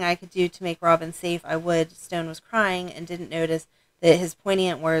anything I could do to make Robin safe, I would. Stone was crying and didn't notice that his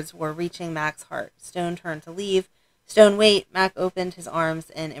poignant words were reaching Mac's heart. Stone turned to leave. Stone, wait. Mac opened his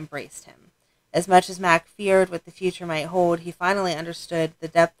arms and embraced him. As much as Mac feared what the future might hold, he finally understood the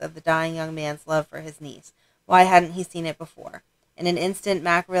depth of the dying young man's love for his niece. Why hadn't he seen it before? In an instant,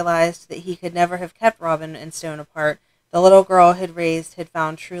 Mac realized that he could never have kept Robin and Stone apart. The little girl he'd raised had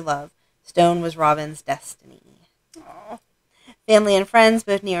found true love. Stone was Robin's destiny. Aww. Family and friends,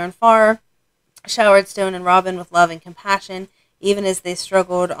 both near and far, showered Stone and Robin with love and compassion, even as they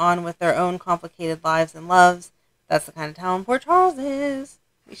struggled on with their own complicated lives and loves. That's the kind of town Port Charles is.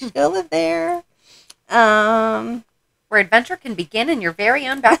 We should go live there. Where adventure can begin in your very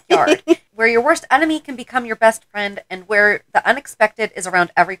own backyard. Where your worst enemy can become your best friend, and where the unexpected is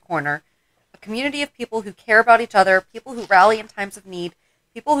around every corner. A community of people who care about each other, people who rally in times of need,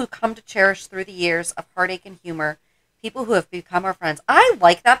 people who come to cherish through the years of heartache and humor, people who have become our friends. I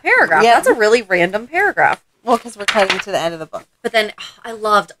like that paragraph. Yep. That's a really random paragraph. Well, because we're cutting to the end of the book. But then I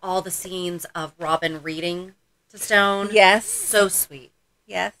loved all the scenes of Robin reading to Stone. Yes. So sweet.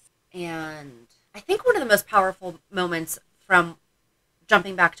 Yes. And I think one of the most powerful moments from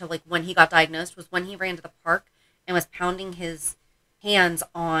jumping back to like when he got diagnosed was when he ran to the park and was pounding his hands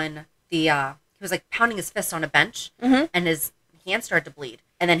on the, he was like pounding his fist on a bench, mm-hmm. and his hand started to bleed.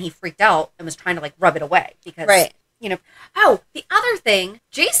 And then he freaked out and was trying to like rub it away because, right. Oh, the other thing,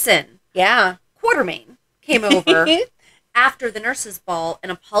 Jason. Yeah. Quartermain came over after the nurses' ball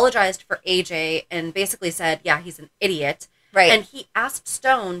and apologized for AJ and basically said, yeah, he's an idiot. Right. And he asked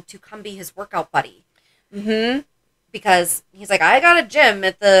Stone to come be his workout buddy. Mm-hmm. Because he's like, I got a gym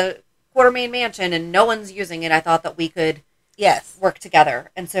at the Quartermain mansion and no one's using it. I thought that we could work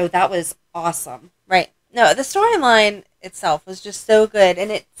together. And so that was awesome. Right. No, the storyline itself was just so good. And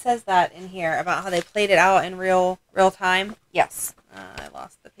it says that in here about how they played it out in real time. Yes. I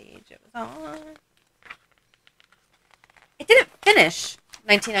lost the page it was on. It didn't finish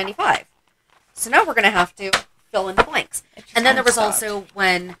 1995. So now we're going to have to fill in the blanks. And then there was also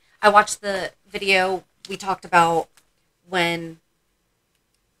when I watched the video, we talked about when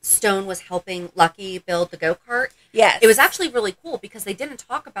Stone was helping Lucky build the go-kart. Yes. It was actually really cool because they didn't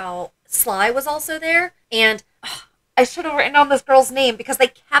talk about Sly was also there. And I should have written down this girl's name because they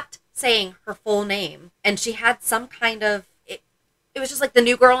kept saying her full name. And she had some kind of, it was just like the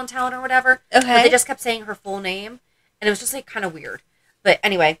new girl in town or whatever. Okay. But they just kept saying her full name. And it was just like kind of weird. But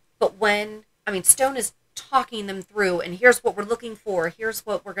anyway, Stone is talking them through, and here's what we're looking for, here's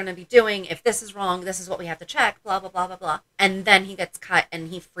what we're going to be doing, if this is wrong, this is what we have to check, blah, blah, blah, blah, blah. And then he gets cut, and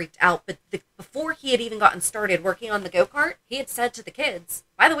he freaked out. But before he had even gotten started working on the go-kart, he had said to the kids,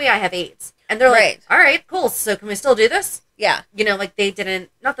 by the way, I have AIDS. And they're like, all right, cool, so can we still do this? Yeah. You know, like they didn't,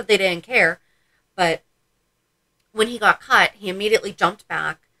 not that they didn't care, but when he got cut, he immediately jumped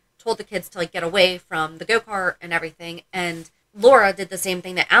back, told the kids to like get away from the go-kart and everything, and Laura did the same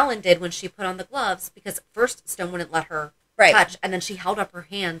thing that Alan did when she put on the gloves, because at first Stone wouldn't let her touch, and then she held up her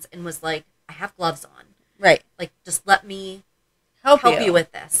hands and was like, I have gloves on. Right. Like, just let me help you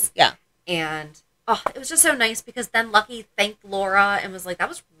with this. Yeah. And, it was just so nice, because then Lucky thanked Laura and was like, that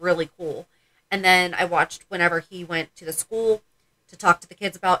was really cool. And then I watched whenever he went to the school to talk to the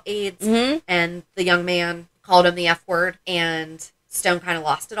kids about AIDS, and the young man called him the F word, and Stone kind of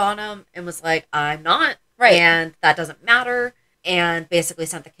lost it on him and was like, I'm not. Right. And that doesn't matter. And basically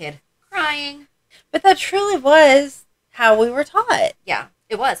sent the kid crying. But that truly was how we were taught. Yeah,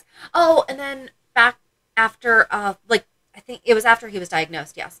 it was. Oh, and then back after, I think it was after he was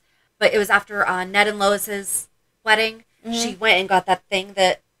diagnosed, yes. But it was after Ned and Lois's wedding. She went and got that thing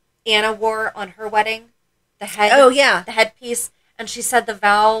that Anna wore on her wedding. The head. Oh, yeah. The headpiece. And she said the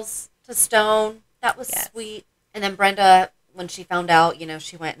vows to Stone. That was sweet. And then Brenda, when she found out,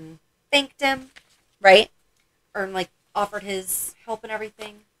 she went and thanked him. Right. Or, offered his help and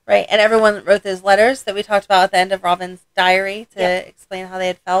everything. Right, and everyone wrote those letters that we talked about at the end of Robin's diary to explain how they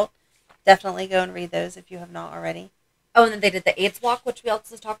had felt. Definitely go and read those if you have not already. Oh, and then they did the AIDS walk, which we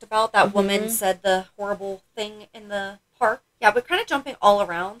also talked about. That woman said the horrible thing in the park. Yeah, we're kind of jumping all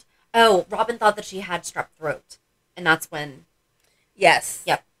around. Oh, Robin thought that she had strep throat. And that's when... Yes.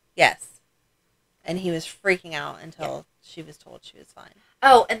 Yep. Yes. And he was freaking out until she was told she was fine.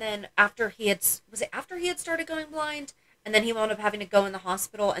 Oh, and then after he had started going blind? And then he wound up having to go in the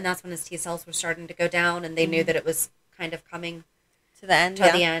hospital, and that's when his T cells were starting to go down, and they knew that it was kind of coming to the end.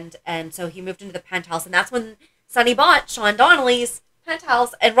 The end. And so he moved into the penthouse, and that's when Sonny bought Sean Donnelly's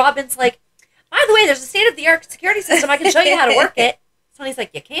penthouse, and Robin's like, by the way, there's a state-of-the-art security system. I can show you how to work it. Sonny's like,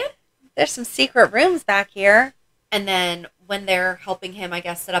 you can't? There's some secret rooms back here. And then when they're helping him, I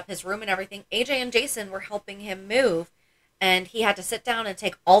guess, set up his room and everything, AJ and Jason were helping him move, and he had to sit down and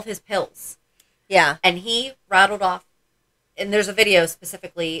take all of his pills. Yeah. And he rattled off, and there's a video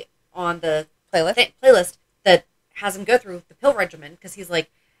specifically on the playlist that has him go through the pill regimen, because he's like,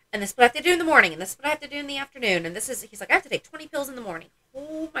 and this is what I have to do in the morning, and this is what I have to do in the afternoon, and he's like, I have to take 20 pills in the morning.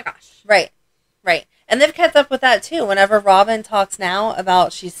 Oh my gosh. Right. And they've kept up with that too. Whenever Robin talks now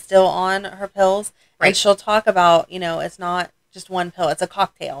about she's still on her pills, and she'll talk about, it's not just one pill, it's a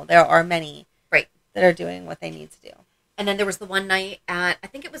cocktail. There are many that are doing what they need to do. And then there was the one night at, I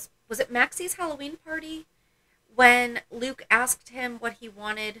think was it Maxie's Halloween party, when Luke asked him what he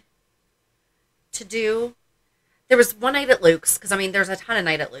wanted to do. There was one night at Luke's, because, there's a ton of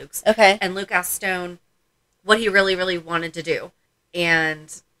night at Luke's. Okay. And Luke asked Stone what he really, really wanted to do.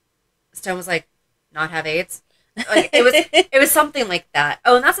 And Stone was like, not have AIDS. It was something like that.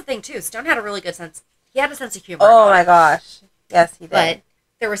 Oh, and that's the thing, too. Stone had a really good sense. He had a sense of humor. Oh, my gosh. Yes, he did. But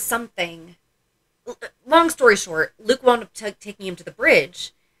there was something... Long story short, Luke wound up taking him to the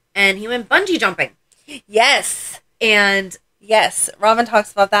bridge, and he went bungee jumping. Yes. And... Yes, Robin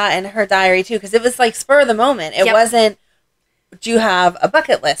talks about that in her diary, too, because it was, spur of the moment. It wasn't, do you have a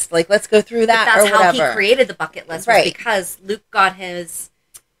bucket list? Let's go through that or whatever. That's how he created the bucket list, was because Luke got his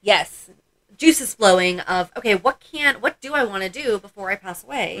juices flowing of, okay, what do I want to do before I pass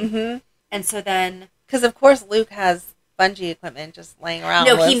away? Mm-hmm. And so then... Because, of course, Luke has bungee equipment just laying around.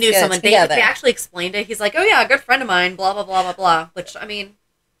 No, he knew someone. They actually explained it. He's like, oh, yeah, a good friend of mine, blah, blah, blah, blah, blah. Which,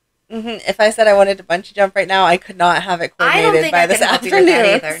 Mm-hmm. If I said I wanted to bungee jump right now, I could not have it coordinated by this afternoon.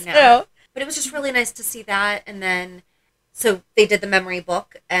 Either, no. But it was just really nice to see that. And then, so they did the memory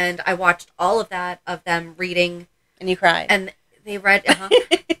book, and I watched all of that, of them reading. And you cried. And they read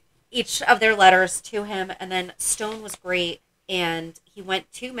each of their letters to him. And then Stone was great. And he went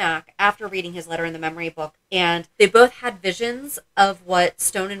to Mac after reading his letter in the memory book. And they both had visions of what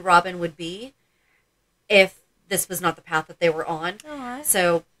Stone and Robin would be if this was not the path that they were on. Aww.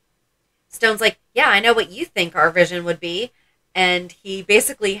 So Stone's like, yeah, I know what you think our vision would be. And he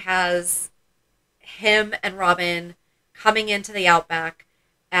basically has him and Robin coming into the Outback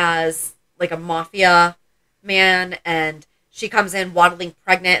as a mafia man, and she comes in waddling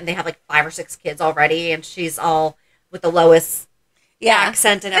pregnant, and they have like 5 or 6 kids already, and she's all with the Lois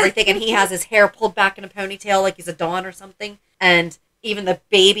accent and everything, and he has his hair pulled back in a ponytail like he's a Dawn or something, and even the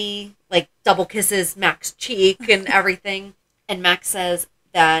baby like double kisses Mac's cheek and everything. And Mac says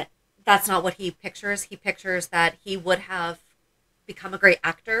that that's not what he pictures. He pictures that he would have become a great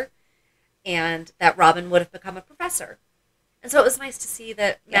actor and that Robin would have become a professor. And so it was nice to see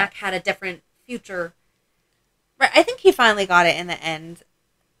that Mac had a different future. Right. I think he finally got it in the end.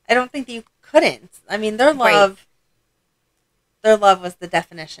 I don't think that you couldn't. I mean, their love was the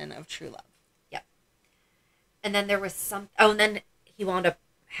definition of true love. Yep. And then there was and then he wound up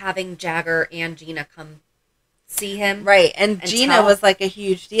having Jagger and Gina come see him. Right. And Gina was like a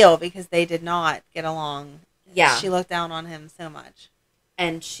huge deal because they did not get along. Yeah. She looked down on him so much.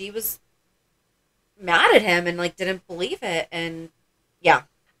 And she was mad at him and like didn't believe it. And yeah.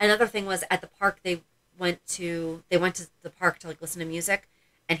 Another thing was at the park they went to the park to like listen to music,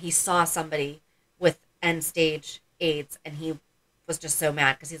 and he saw somebody with end stage AIDS, and he was just so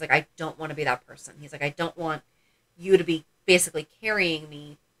mad because he's like, I don't want to be that person. He's like, I don't want you to be basically carrying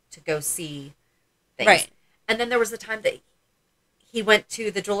me to go see things. Right. And then there was the time that he went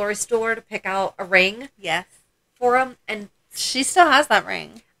to the jewelry store to pick out a ring. Yes. For him, and she still has that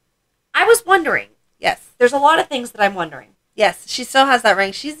ring. I was wondering. Yes. There's a lot of things that I'm wondering. Yes, she still has that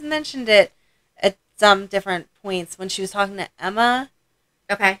ring. She's mentioned it at some different points when she was talking to Emma.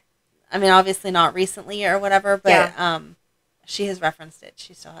 Okay. I mean, obviously not recently or whatever, but she has referenced it.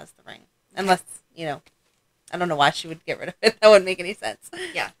 She still has the ring. Unless, I don't know why she would get rid of it. That wouldn't make any sense.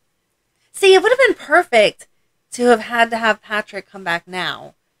 Yeah. See, it would have been perfect to have Patrick come back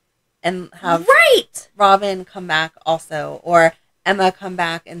now and have Robin come back also, or Emma come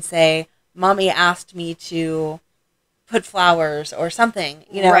back and say, Mommy asked me to put flowers or something,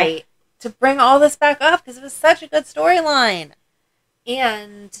 right, to bring all this back up because it was such a good storyline.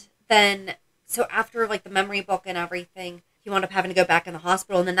 And then, so after like the memory book and everything, he wound up having to go back in the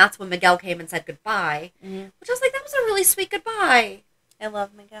hospital, and then that's when Miguel came and said goodbye, which I was like, that was a really sweet goodbye. I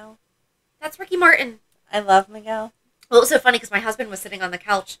love Miguel. That's Ricky Martin. I love Miguel. Well, it was so funny because my husband was sitting on the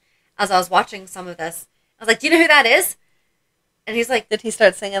couch as I was watching some of this. I was like, do you know who that is? And he's like... Did he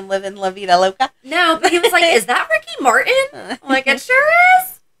start singing Livin' La Vida Loca? No, but he was like, is that Ricky Martin? I'm like, it sure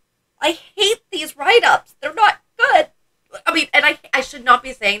is. I hate these write-ups. They're not good. I mean, and I should not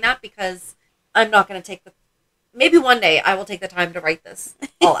be saying that because I'm not going to take the... Maybe one day I will take the time to write this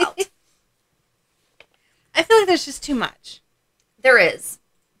all out. I feel like there's just too much. There is.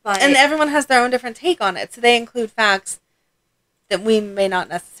 But... And everyone has their own different take on it, so they include facts that we may not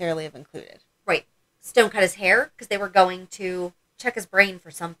necessarily have included. Right. Stone cut his hair because they were going to check his brain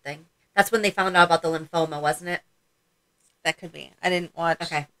for something. That's when they found out about the lymphoma, wasn't it? That could be. I didn't watch.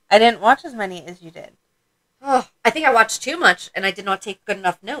 Okay. I didn't watch as many as you did. Oh, I think I watched too much, and I did not take good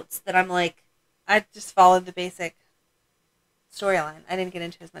enough notes that I'm like... I just followed the basic storyline. I didn't get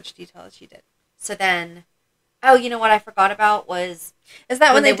into as much detail as you did. So then... Oh, you know what I forgot about was... Is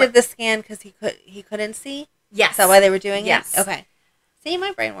that when they did the scan because he couldn't see? Yes. Is that why they were doing it? Okay. See,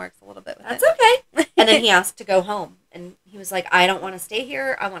 my brain works a little bit with That's it. Okay. And then he asked to go home. And he was like, I don't want to stay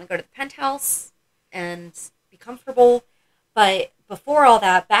here. I want to go to the penthouse and be comfortable. But before all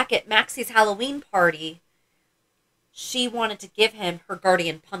that, back at Maxie's Halloween party, she wanted to give him her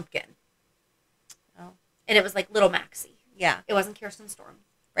guardian pumpkin. Oh. And it was like little Maxie. Yeah. It wasn't Kirsten Storm.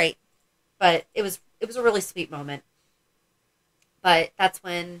 Right. But it was a really sweet moment. But that's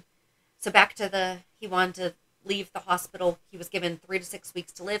when... So back to he wanted to leave the hospital. He was given 3 to 6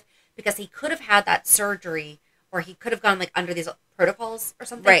 weeks to live because he could have had that surgery or he could have gone like under these protocols or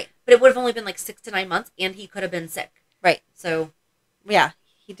something. Right. But it would have only been like 6 to 9 months and he could have been sick. Right. So. Yeah.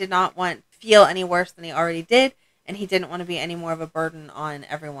 He did not feel any worse than he already did. And he didn't want to be any more of a burden on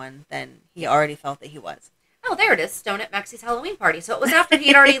everyone than he already felt that he was. Oh, there it is. Stone at Maxie's Halloween party. So it was after he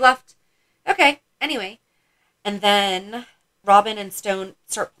had already left. Okay. Anyway. And then Robin and Stone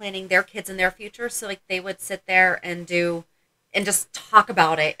start planning their kids and their future. So, like, they would sit there and just talk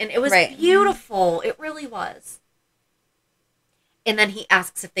about it. And it was beautiful. It really was. And then he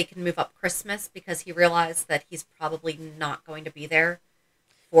asks if they can move up Christmas because he realized that he's probably not going to be there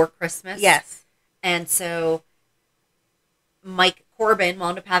for Christmas. Yes. And so Mike Corbin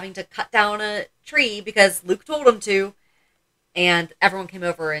wound up having to cut down a tree because Luke told him to. And everyone came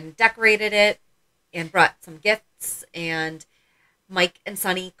over and decorated it and brought some gifts, and Mike and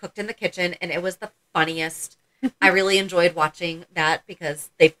Sonny cooked in the kitchen, and it was the funniest. I really enjoyed watching that because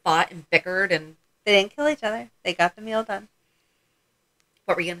they fought and bickered, and... They didn't kill each other. They got the meal done.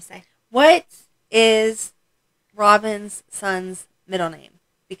 What were you going to say? What is Robin's son's middle name?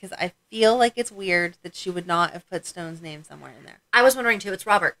 because I feel like it's weird that she would not have put Stone's name somewhere in there. I was wondering too. It's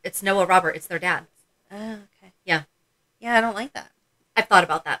Robert. It's Noah Robert. It's their dad. Oh, okay. Yeah. Yeah, I don't like that. I've thought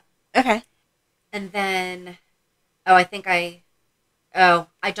about that. Okay. And then, I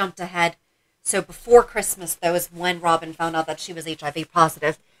jumped ahead. So before Christmas, though, is when Robin found out that she was HIV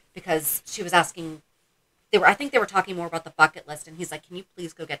positive because she was asking, I think they were talking more about the bucket list, and he's like, can you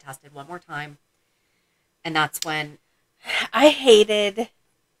please go get tested one more time? And that's when... I hated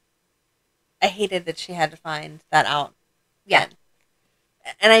that she had to find that out. Yeah.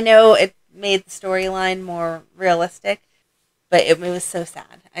 And I know it made the storyline more realistic, but it was so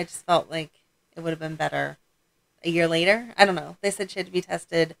sad. I just felt like it would have been better a year later. I don't know. They said she had to be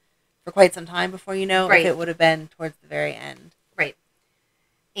tested for quite some time before if it would have been towards the very end. Right.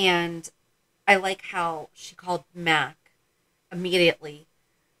 And I like how she called Mac immediately,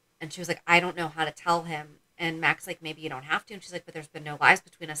 and she was like, I don't know how to tell him. And Mac's like, maybe you don't have to. And she's like, but there's been no lies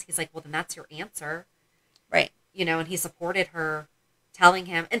between us. He's like, well, then that's your answer. Right. And he supported her telling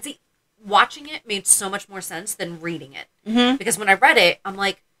him. And see, watching it made so much more sense than reading it. Mm-hmm. Because when I read it, I'm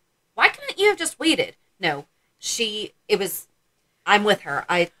like, why couldn't you have just waited? No, I'm with her.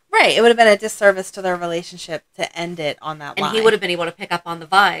 Right. It would have been a disservice to their relationship to end it on that line. And he would have been able to pick up on the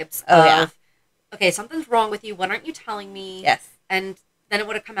vibes of, okay, something's wrong with you. What aren't you telling me? Yes. And then it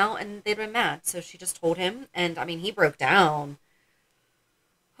would have come out and they'd been mad. So she just told him. And, he broke down.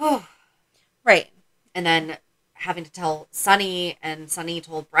 Oh. Right. And then having to tell Sunny, and Sunny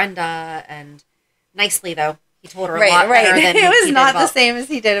told Brenda, and nicely, though. He told her a lot better than it was he not did about, the same as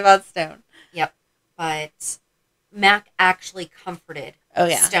he did about Stone. Yep. But Mac actually comforted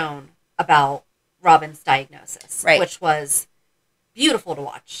yeah. Stone about Robin's diagnosis, right. which was beautiful to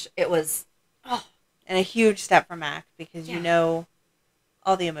watch. It was, and a huge step for Mac because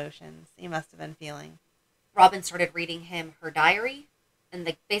all the emotions he must have been feeling. Robin started reading him her diary,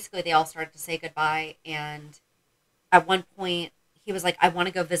 and basically they all started to say goodbye. And at one point, he was like, I want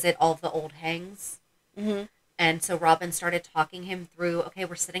to go visit all of the old hangs. Mm-hmm. And so Robin started talking him through, okay,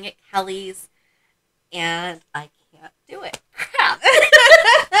 we're sitting at Kelly's, and I can't do it. Crap.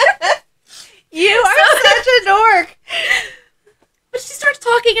 You are such a dork. But she starts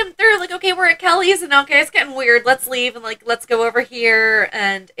talking him through, like, okay, we're at Kelly's, and okay, it's getting weird. Let's leave, and, let's go over here.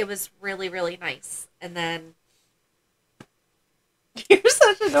 And it was really, really nice. And then... You're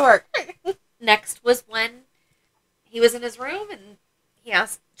such a dork. Next was when he was in his room, and he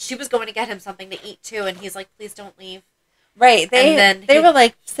asked... She was going to get him something to eat, too, and he's like, please don't leave. Right. They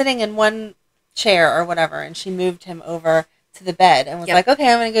were, sitting in one chair or whatever, and she moved him over to the bed and was like,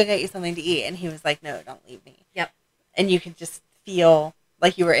 okay, I'm going to go get you something to eat. And he was like, no, don't leave me. Yep. And you could just feel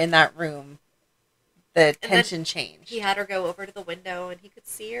like you were in that room. The tension changed. He had her go over to the window, and he could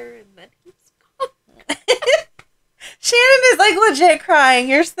see her, and then he was gone. Shannon is, legit crying.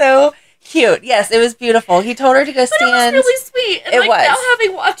 You're so... cute. Yes, it was beautiful. He told her to go stand. It was really sweet. And it was. Now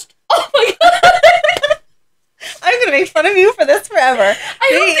having watched, oh my god, I'm gonna make fun of you for this forever.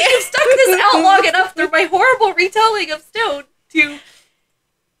 I hope that you've stuck this out long enough through my horrible retelling of Stone to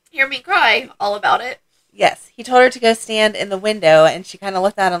hear me cry all about it. Yes, he told her to go stand in the window, and she kind of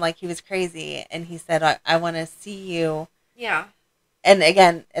looked at him like he was crazy. And he said, "I want to see you." Yeah. And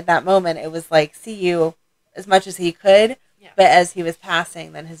again, at that moment, it was like see you as much as he could. Yeah. But as he was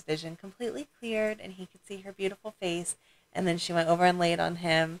passing, then his vision completely cleared, and he could see her beautiful face. And then she went over and laid on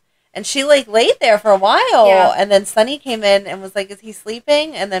him. And she, laid there for a while. Yeah. And then Sunny came in and was like, is he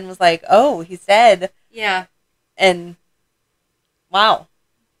sleeping? And then was like, oh, he's dead. Yeah. And, wow.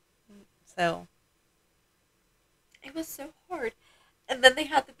 So. It was so hard. And then they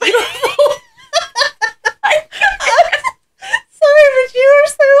had the beautiful... Sorry, but you are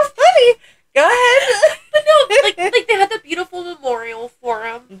so funny. Go ahead. But no, they had the beautiful memorial for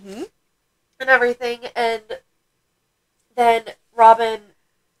him. Mm-hmm. And everything. And then Robin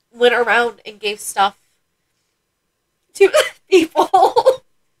went around and gave stuff to people.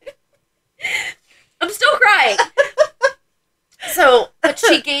 I'm still crying. So, but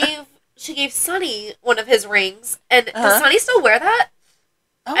she gave Sunny one of his rings. And does Sunny still wear that?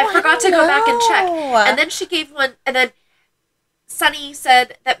 Oh, I forgot to go back and check. And then she gave one, and then Sunny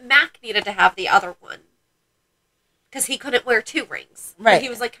said that Mac needed to have the other one. Because he couldn't wear two rings. Right. And he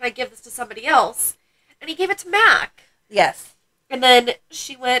was like, can I give this to somebody else? And he gave it to Mac. Yes. And then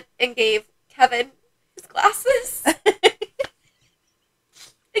she went and gave Kevin his glasses. And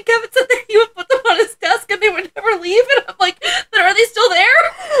Kevin said that he would put them on his desk and they would never leave. And I'm like, then are they still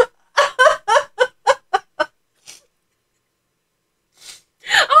there?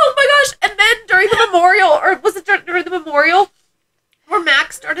 Oh my gosh. And then during the memorial, or was it during the memorial, where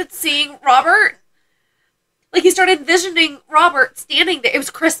Mac started seeing Robert? He started envisioning Robert standing there. It was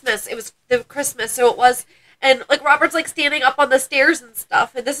Christmas. It was the Christmas, so it was. And, like, Robert's, like, standing up on the stairs and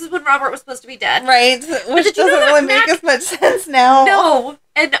stuff. And this is when Robert was supposed to be dead. Right. Which doesn't really make as much sense now. No.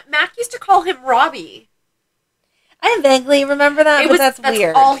 And Mac used to call him Robbie. I vaguely remember that, but that's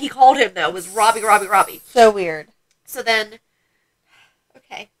weird. That's all he called him, though, was Robbie, Robbie, Robbie. So weird. So then...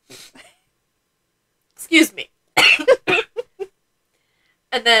 Okay. Excuse me.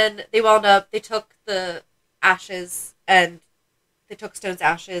 And then they took the ashes, and they took Stone's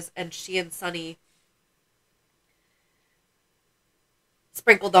ashes, and she and Sonny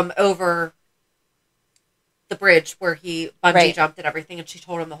sprinkled them over the bridge where he bungee jumped and everything, and she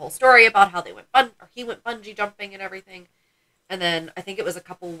told him the whole story about how he went bungee jumping and everything. And then I think it was a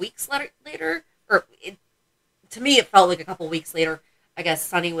couple weeks later, to me it felt like a couple weeks later, I guess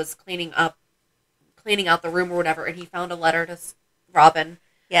Sonny was cleaning out the room or whatever, and he found a letter to Robin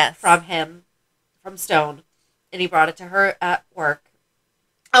from Stone, and he brought it to her at work.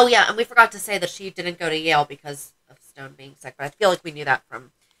 Oh yeah, and we forgot to say that she didn't go to Yale because of Stone being sick, but I feel like we knew that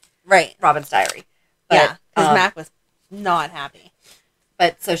from Robin's diary. But, yeah, because Mac was not happy.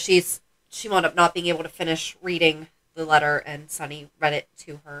 But so she wound up not being able to finish reading the letter, and Sonny read it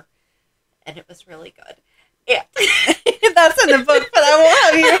to her, and it was really good. Yeah. That's in the book, but I won't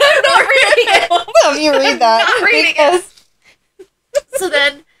have you. I'm not reading it. I won't have you read that. I'm not reading it. So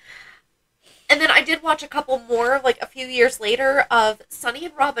then, and then I did watch a couple more, like a few years later, of Sonny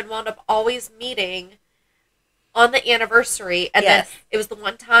and Robin wound up always meeting on the anniversary. And then it was the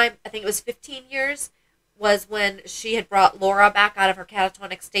one time, I think it was 15 years, was when she had brought Laura back out of her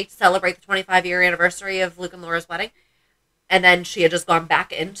catatonic state to celebrate the 25-year anniversary of Luke and Laura's wedding. And then she had just gone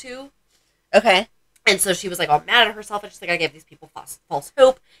back into. Okay. And so she was like all mad at herself, and she's like, I gave these people false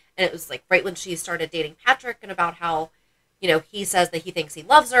hope. And it was like right when she started dating Patrick, and about how, he says that he thinks he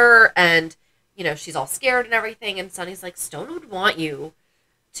loves her, and, she's all scared and everything. And Sonny's like, Stone would want you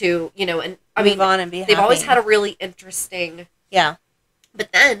to, and I mean, move on and be happy. They've always had a really interesting. Yeah.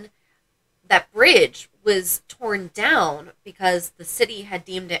 But then that bridge was torn down because the city had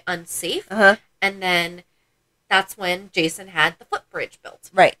deemed it unsafe. Uh-huh. And then that's when Jason had the footbridge built.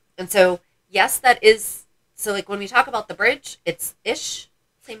 Right. And so, yes, that is... So, like, when we talk about the bridge, it's ish.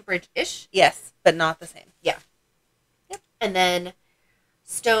 Same bridge-ish. Yes, but not the same. Yeah. Yep. And then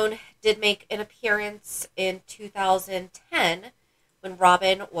Stone did make an appearance in 2010 when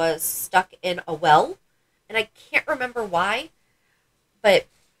Robin was stuck in a well. And I can't remember why, but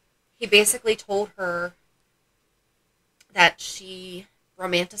he basically told her that she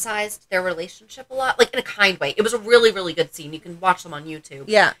romanticized their relationship a lot. Like, in a kind way. It was a really, really good scene. You can watch them on YouTube.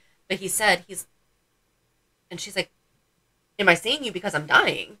 Yeah. But he said, and she's like, am I seeing you because I'm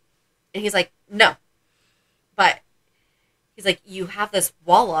dying? And he's like, no. But he's like, you have this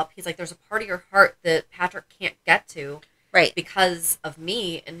wall up. He's like, there's a part of your heart that Patrick can't get to. Right. Because of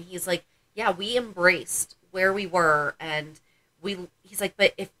me. And he's like, yeah, we embraced where we were. And he's like,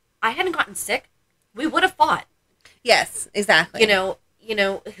 but if I hadn't gotten sick, we would have fought. Yes, exactly.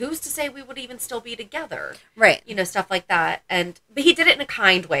 Who's to say we would even still be together? Right. Stuff like that. But he did it in a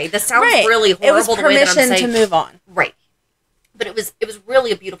kind way. This sounds really horrible. It was the way that I'm permission saying. to move on. Right. But it was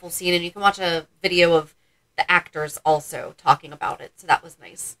really a beautiful scene, and you can watch a video of the actors also talking about it. So that was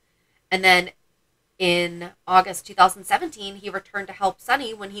nice. And then in August 2017, he returned to help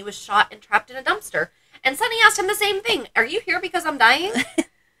Sonny when he was shot and trapped in a dumpster. And Sonny asked him the same thing. Are you here because I'm dying?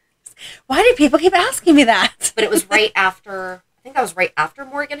 Why do people keep asking me that? But it was right after, I think that was right after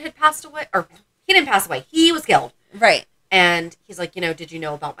Morgan had passed away. Or he didn't pass away. He was killed. Right. And he's like, did you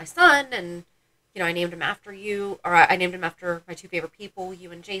know about my son? And, I named him after you. Or I named him after my two favorite people,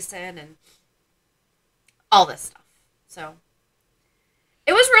 you and Jason. And all this stuff. So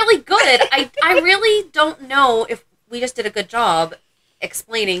it was really good. I really don't know if we just did a good job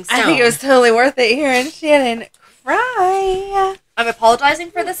explaining Stone. I think it was totally worth it hearing Shannon cry. I'm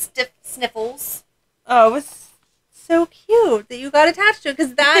apologizing for the sniffles. Oh, it was so cute that you got attached to it,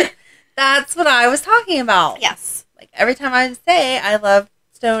 because that's what I was talking about. Yes. Like, every time I say I love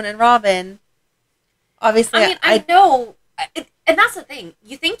Stone and Robin, obviously I know, and that's the thing.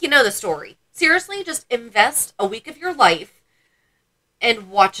 You think you know the story. Seriously, just invest a week of your life and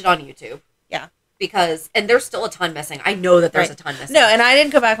watch it on YouTube. Yeah. And there's still a ton missing. I know that there's a ton missing. No, and I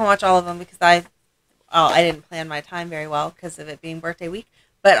didn't go back and watch all of them because I didn't plan my time very well because of it being birthday week.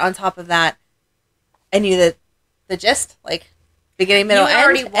 But on top of that, I knew that the gist, like beginning, middle, you end,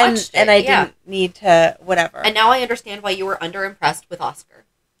 already watched and I didn't need to whatever. And now I understand why you were underimpressed with Oscar.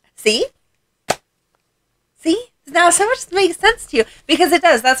 See? Now so much makes sense to you, because it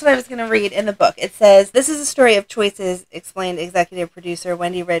does. That's what I was going to read in the book. It says, this is a story of choices, explained executive producer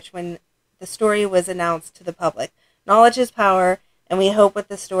Wendy Rich when the story was announced to the public. Knowledge is power, and we hope with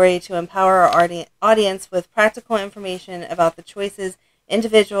the story to empower our audience with practical information about the choices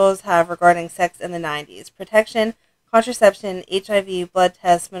individuals have regarding sex in the 90s. Protection, contraception, HIV, blood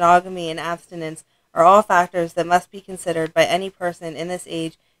tests, monogamy, and abstinence are all factors that must be considered by any person in this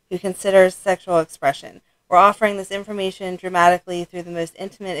age who considers sexual expression. We're offering this information dramatically through the most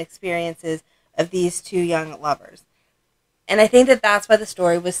intimate experiences of these two young lovers. And I think that that's why the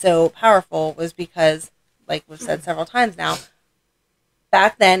story was so powerful, was because, like we've said several times now,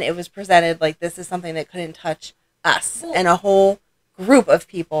 back then it was presented like this is something that couldn't touch us and a whole group of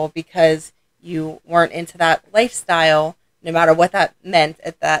people because you weren't into that lifestyle, no matter what that meant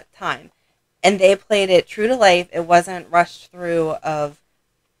at that time. And they played it true to life. It wasn't rushed through of,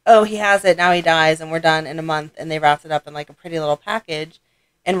 oh, he has it, now he dies, and we're done in a month, and they wrapped it up in like a pretty little package.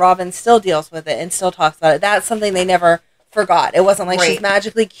 And Robin still deals with it and still talks about it. That's something they never forgot. It wasn't like she's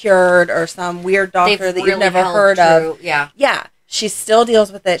magically cured or some weird doctor that you've never heard of. Yeah. Yeah. She still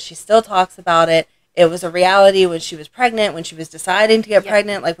deals with it. She still talks about it. It was a reality when she was pregnant, when she was deciding to get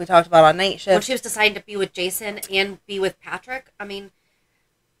pregnant, like we talked about on Night Shift. When she was deciding to be with Jason and be with Patrick. I mean,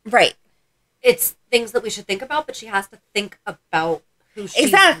 right. It's things that we should think about, but she has to think about who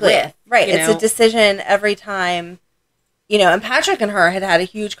she's with. Right. It's a decision every time. You know, and Patrick and her had a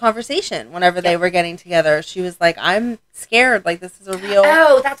huge conversation whenever they were getting together. She was like, I'm scared. Like, this is a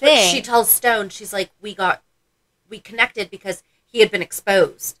real that's thing. What she tells Stone. She's like, we connected because he had been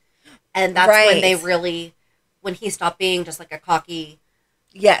exposed. And that's when he stopped being just like a cocky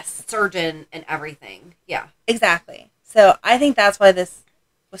surgeon and everything. Yeah. Exactly. So I think that's why this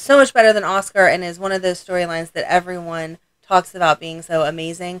was so much better than Oscar and is one of those storylines that everyone talks about being so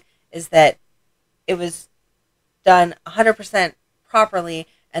amazing, is that it was done 100% properly,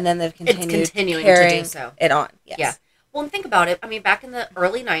 and then they've continuing to do so. It on. Yes. Yeah. Well, and think about it. I mean, back in the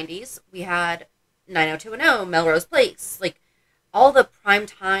early 90s, we had 90210, Melrose Place, like all the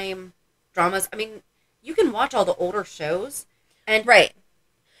primetime dramas. I mean, you can watch all the older shows. And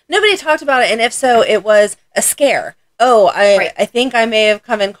nobody talked about it, and if so, it was a scare. Oh, I think I may have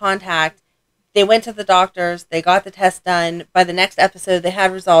come in contact. They went to the doctors. They got the test done. By the next episode, they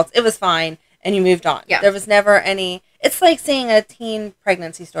had results. It was fine. And you moved on. Yeah. There was never any... It's like seeing a teen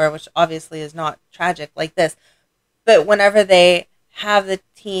pregnancy story, which obviously is not tragic like this. But whenever they have the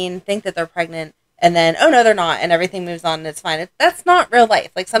teen think that they're pregnant, and then, oh, no, they're not, and everything moves on and it's fine. That's not real life.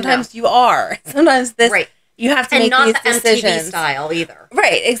 Like, sometimes you are. Sometimes this... You have to make these decisions. And not the MTV style either.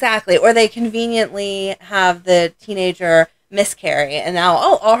 Right, exactly. Or they conveniently have the teenager miscarry, and now,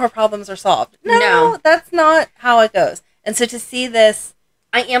 all her problems are solved. No, that's not how it goes. And so to see this...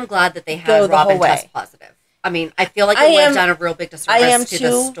 I am glad that they had Robin test positive. I mean, I feel like it would have done a real big disservice to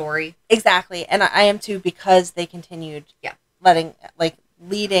the story. Exactly. And I am too, because they continued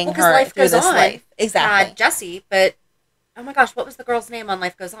leading her life through goes this on. life. Exactly. Jesse, but, oh my gosh, what was the girl's name on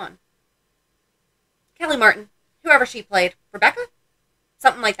Life Goes On? Kelly Martin. Whoever she played. Rebecca?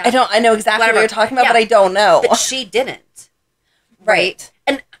 Something like that. I know exactly what you're talking about, but I don't know. But she didn't. Right?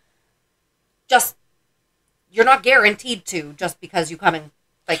 And just, you're not guaranteed to just because you come in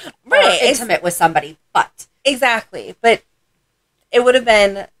intimate with somebody, but exactly. But it would have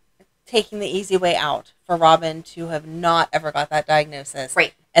been taking the easy way out for Robin to have not ever got that diagnosis,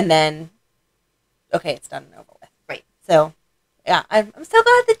 and then it's done and over with, So yeah, I'm so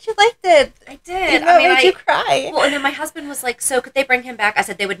glad that you liked it. I did. I made you cry. Well, and then my husband was like, so could they bring him back? I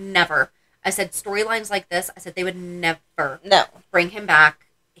said they would never. I said storylines like this, I said they would never bring him back.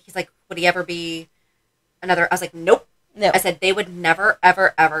 He's like, would he ever be another? I was like, nope. No. I said they would never,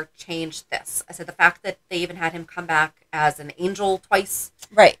 ever, ever change this. I said the fact that they even had him come back as an angel twice,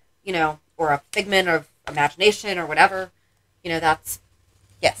 you know, or a figment of imagination or whatever, you know, that's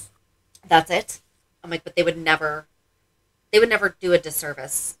it. I'm like, but they would never do a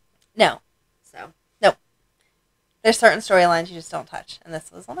disservice. No. So. Nope. There's certain storylines you just don't touch, and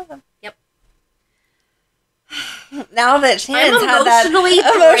this was one of them. Yep. Now that Shannon's had that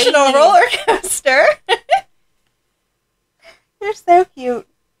emotional roller coaster. You're so cute.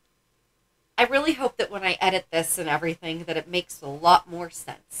 I really hope that when I edit this and everything that it makes a lot more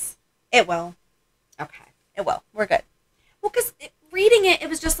sense. It will. Okay. It will. We're good. Well, because reading it, it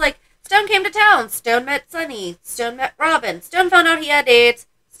was just like, Stone came to town. Stone met Sunny. Stone met Robin. Stone found out he had AIDS.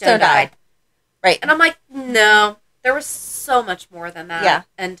 Stone died. Right. And I'm like, no. There was so much more than that. Yeah.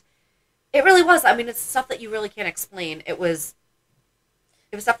 And it really was. I mean, it's stuff that you really can't explain. It was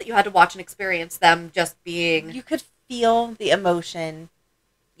stuff that you had to watch and experience, them just being... You could feel the emotion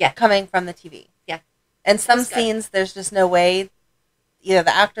coming from the TV. Yeah. And some scenes, there's just no way. Either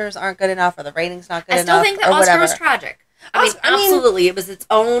the actors aren't good enough or the rating's not good enough. I still think that Oscar was tragic. I mean, absolutely. It was its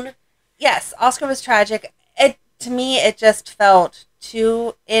own Yes, Oscar was tragic. To me, it just felt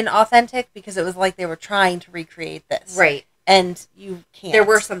too inauthentic because it was like they were trying to recreate this. Right. And you can't. There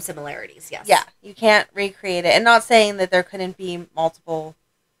were some similarities, yes. Yeah, you can't recreate it. And not saying that there couldn't be multiple,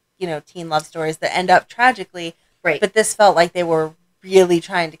 teen love stories that end up tragically. Right. But this felt like they were really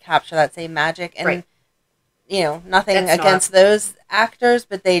trying to capture that same magic. And, right. Nothing against those actors,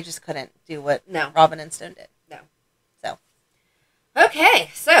 but they just couldn't do what Robin and Stone did. No. So.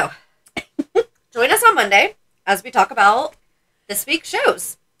 Okay, so join us on Monday as we talk about this week's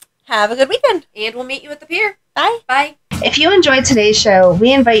shows. Have a good weekend. And we'll meet you at the pier. Bye. Bye. If you enjoyed today's show,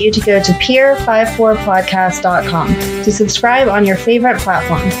 we invite you to go to pier54podcast.com to subscribe on your favorite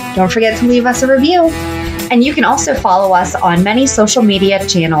platform. Don't forget to leave us a review. And you can also follow us on many social media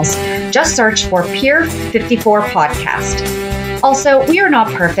channels. Just search for Pier 54 Podcast. Also, we are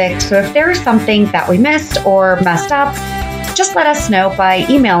not perfect, so if there is something that we missed or messed up, just let us know by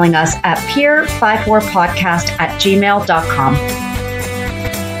emailing us at pier54podcast@gmail.com.